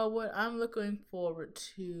 What I'm looking forward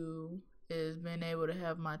to is being able to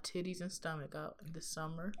have my titties and stomach out in the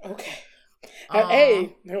summer. Okay.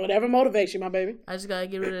 Hey, whatever motivates you, my baby. I just gotta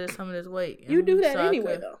get rid of some of this weight. You do that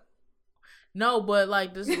anyway, though. No, but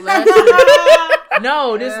like this last year.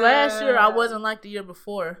 This last year I wasn't like the year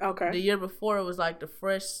before. Okay. The year before it was like the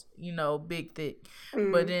fresh, big thick.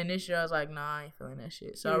 But then this year I was like, nah, I ain't feeling that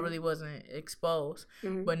shit. So I really wasn't exposed.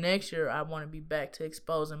 But next year I want to be back to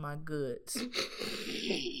exposing my goods.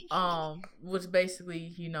 Which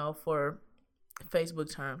basically, for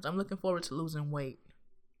Facebook terms, I'm looking forward to losing weight.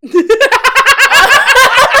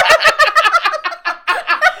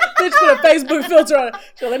 Bitch put a Facebook filter on it.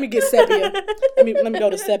 So let me get sepia. Let me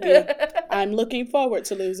go to sepia. I'm looking forward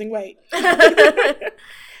to losing weight.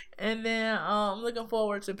 And then I'm looking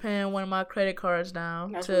forward to paying one of my credit cards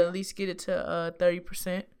down to at least get it to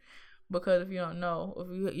 30%. Because if you don't know,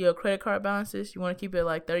 if your credit card balances, you want to keep it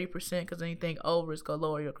like 30% because anything over is going to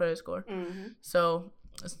lower your credit score. So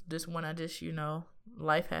this one I just,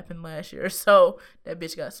 life happened last year. So that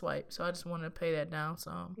bitch got swiped. So I just wanted to pay that down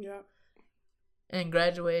some. Yeah. And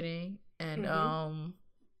graduating and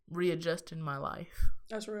readjusting my life.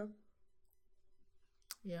 That's real.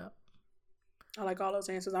 Yeah. I like all those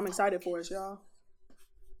answers. I'm excited for us, y'all.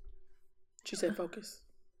 She said focus.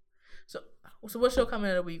 So what's your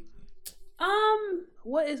comment of the week?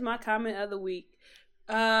 What is my comment of the week?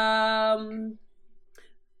 Continue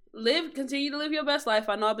to live your best life.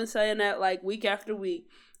 I know I've been saying that like week after week,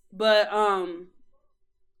 but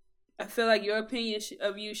I feel like your opinion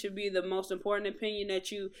of you should be the most important opinion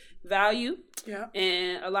that you value. Yeah.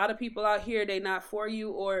 And a lot of people out here, they not for you,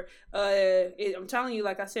 or I'm telling you,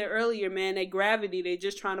 like I said earlier, man, they gravity. They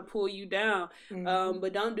just trying to pull you down.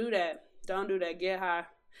 But don't do that. Don't do that. Get high.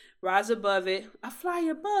 Rise above it. I fly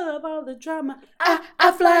above all the drama.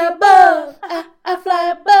 I fly above. I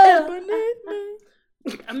fly above.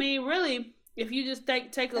 I mean, really, if you just take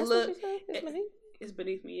a That's look, what she said? It's beneath. It's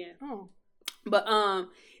beneath me. Yeah. Oh. But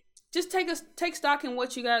just take stock in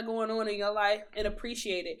what you got going on in your life and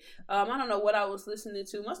appreciate it. I don't know what I was listening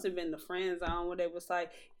to. Must have been the Friend Zone where they was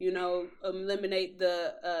like, eliminate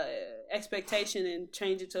the expectation and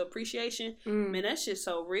change it to appreciation. Man, that shit's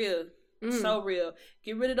so real. So real.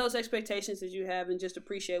 Get rid of those expectations that you have and just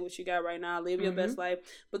appreciate what you got right now. Live your best life,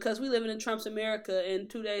 because we live in Trump's America, and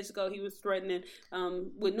 2 days ago he was threatening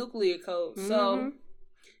with nuclear codes. So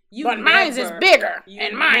but mine's is bigger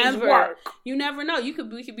and mine's work. You never know. We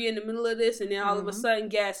could be in the middle of this, and then all of a sudden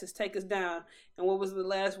gases take us down. And what was the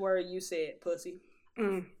last word you said, pussy?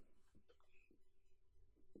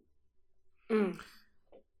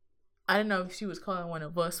 I didn't know if she was calling one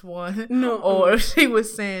of us one. No. Or if she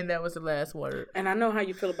was saying that was the last word. And I know how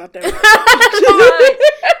you feel about that.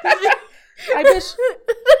 Like, bitch,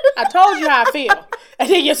 I told you how I feel. And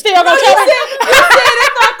then you're still gonna tell me. You said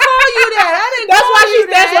if I call you that, I didn't call you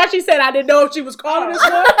that. That's why she said I didn't know if she was calling this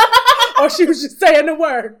one or she was just saying the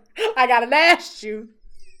word. I gotta ask you.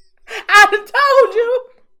 I done told you.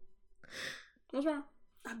 What's wrong?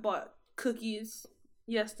 I bought cookies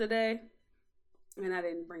yesterday, and I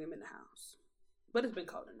didn't bring them in the house. But it's been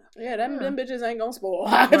cold enough. Yeah, them bitches ain't gonna spoil.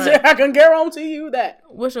 I can guarantee you that.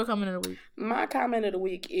 What's your comment of the week? My comment of the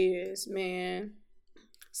week is, man,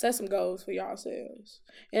 set some goals for yourselves.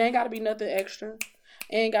 It ain't gotta be nothing extra. It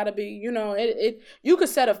ain't gotta be, you could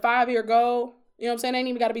set a 5-year goal. You know what I'm saying? It ain't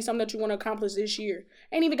even gotta be something that you want to accomplish this year.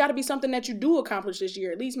 Ain't even gotta be something that you do accomplish this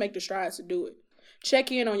year. At least make the strides to do it.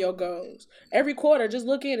 Check in on your goals. Every quarter, just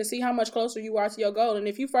look in and see how much closer you are to your goal. And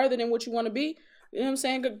if you further than what you want to be, you know what I'm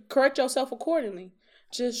saying, correct yourself accordingly.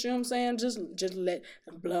 Just, you know what I'm saying, just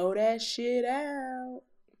blow that shit out.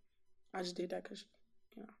 I just did that because,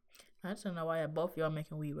 I just don't know why both y'all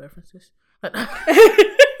making weed references.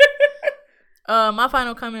 My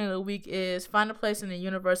final comment of the week is find a place in the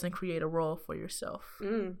universe and create a role for yourself.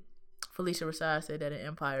 Felicia Rashad said that in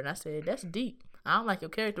Empire, and I said, that's deep. I don't like your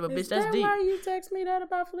character, but bitch, that's deep. Is that why you text me that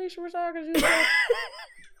about Felicia Rashad? Because you said...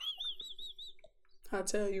 I'll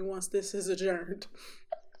tell you once this is adjourned.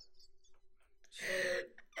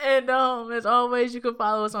 And as always, you can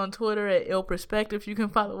follow us on Twitter at Ill Perspectives. You can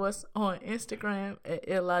follow us on Instagram at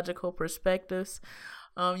Illogical Perspectives.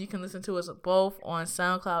 You can listen to us both on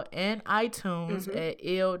SoundCloud and iTunes at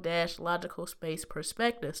Ill-Logical Space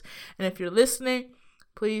Perspectives. And if you're listening,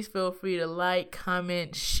 please feel free to like,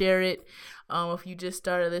 comment, share it. If you just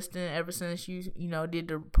started listening ever since you did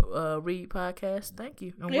the Read podcast, thank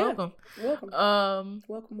you and welcome. Welcome.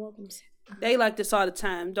 Welcome. They like this all the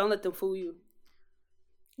time. Don't let them fool you.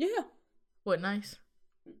 Yeah. What, nice?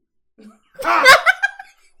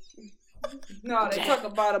 No, they talk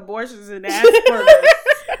about abortions and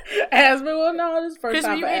Asperger's. Well, no, this is first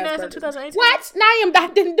time you for ain't asked in Asperger's. 2018? What? Naeem, I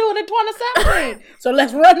didn't do it in 2017. So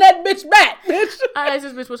let's run that bitch back, bitch. I asked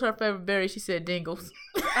this bitch what's her favorite berry. She said dingles.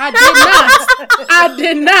 I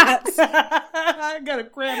did not. I got a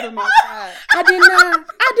cramp in my side. I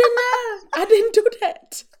didn't do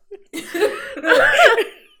that.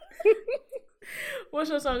 What's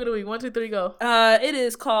your song of the week? 1, 2, 3, go. It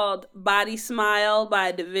is called Body Smile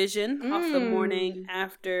by Division off the Morning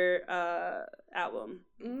After album.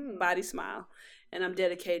 Body Smile. And I'm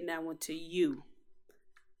dedicating that one to you.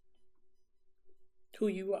 Who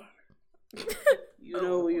you are. You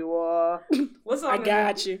know who you are. What's I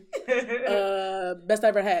got you. Best I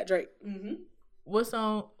Ever Had, Drake. What's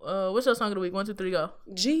your song of the week? 1, 2, 3, go.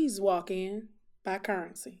 G's Walk In by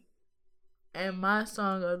Currency. And my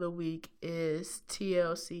song of the week is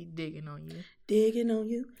TLC Digging on You. Digging on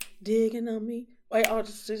you, digging on me. Wait,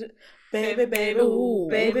 baby, baby, ooh,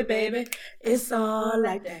 baby, it's all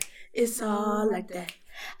like that. It's all like that.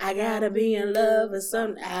 I gotta be in love with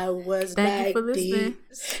something. I was Thank like you for listening.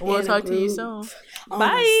 this. We'll talk to you soon. On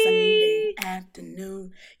Bye. a Sunday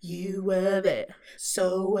afternoon, you were there.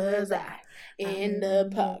 So was I. In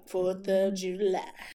the park, 4th of July.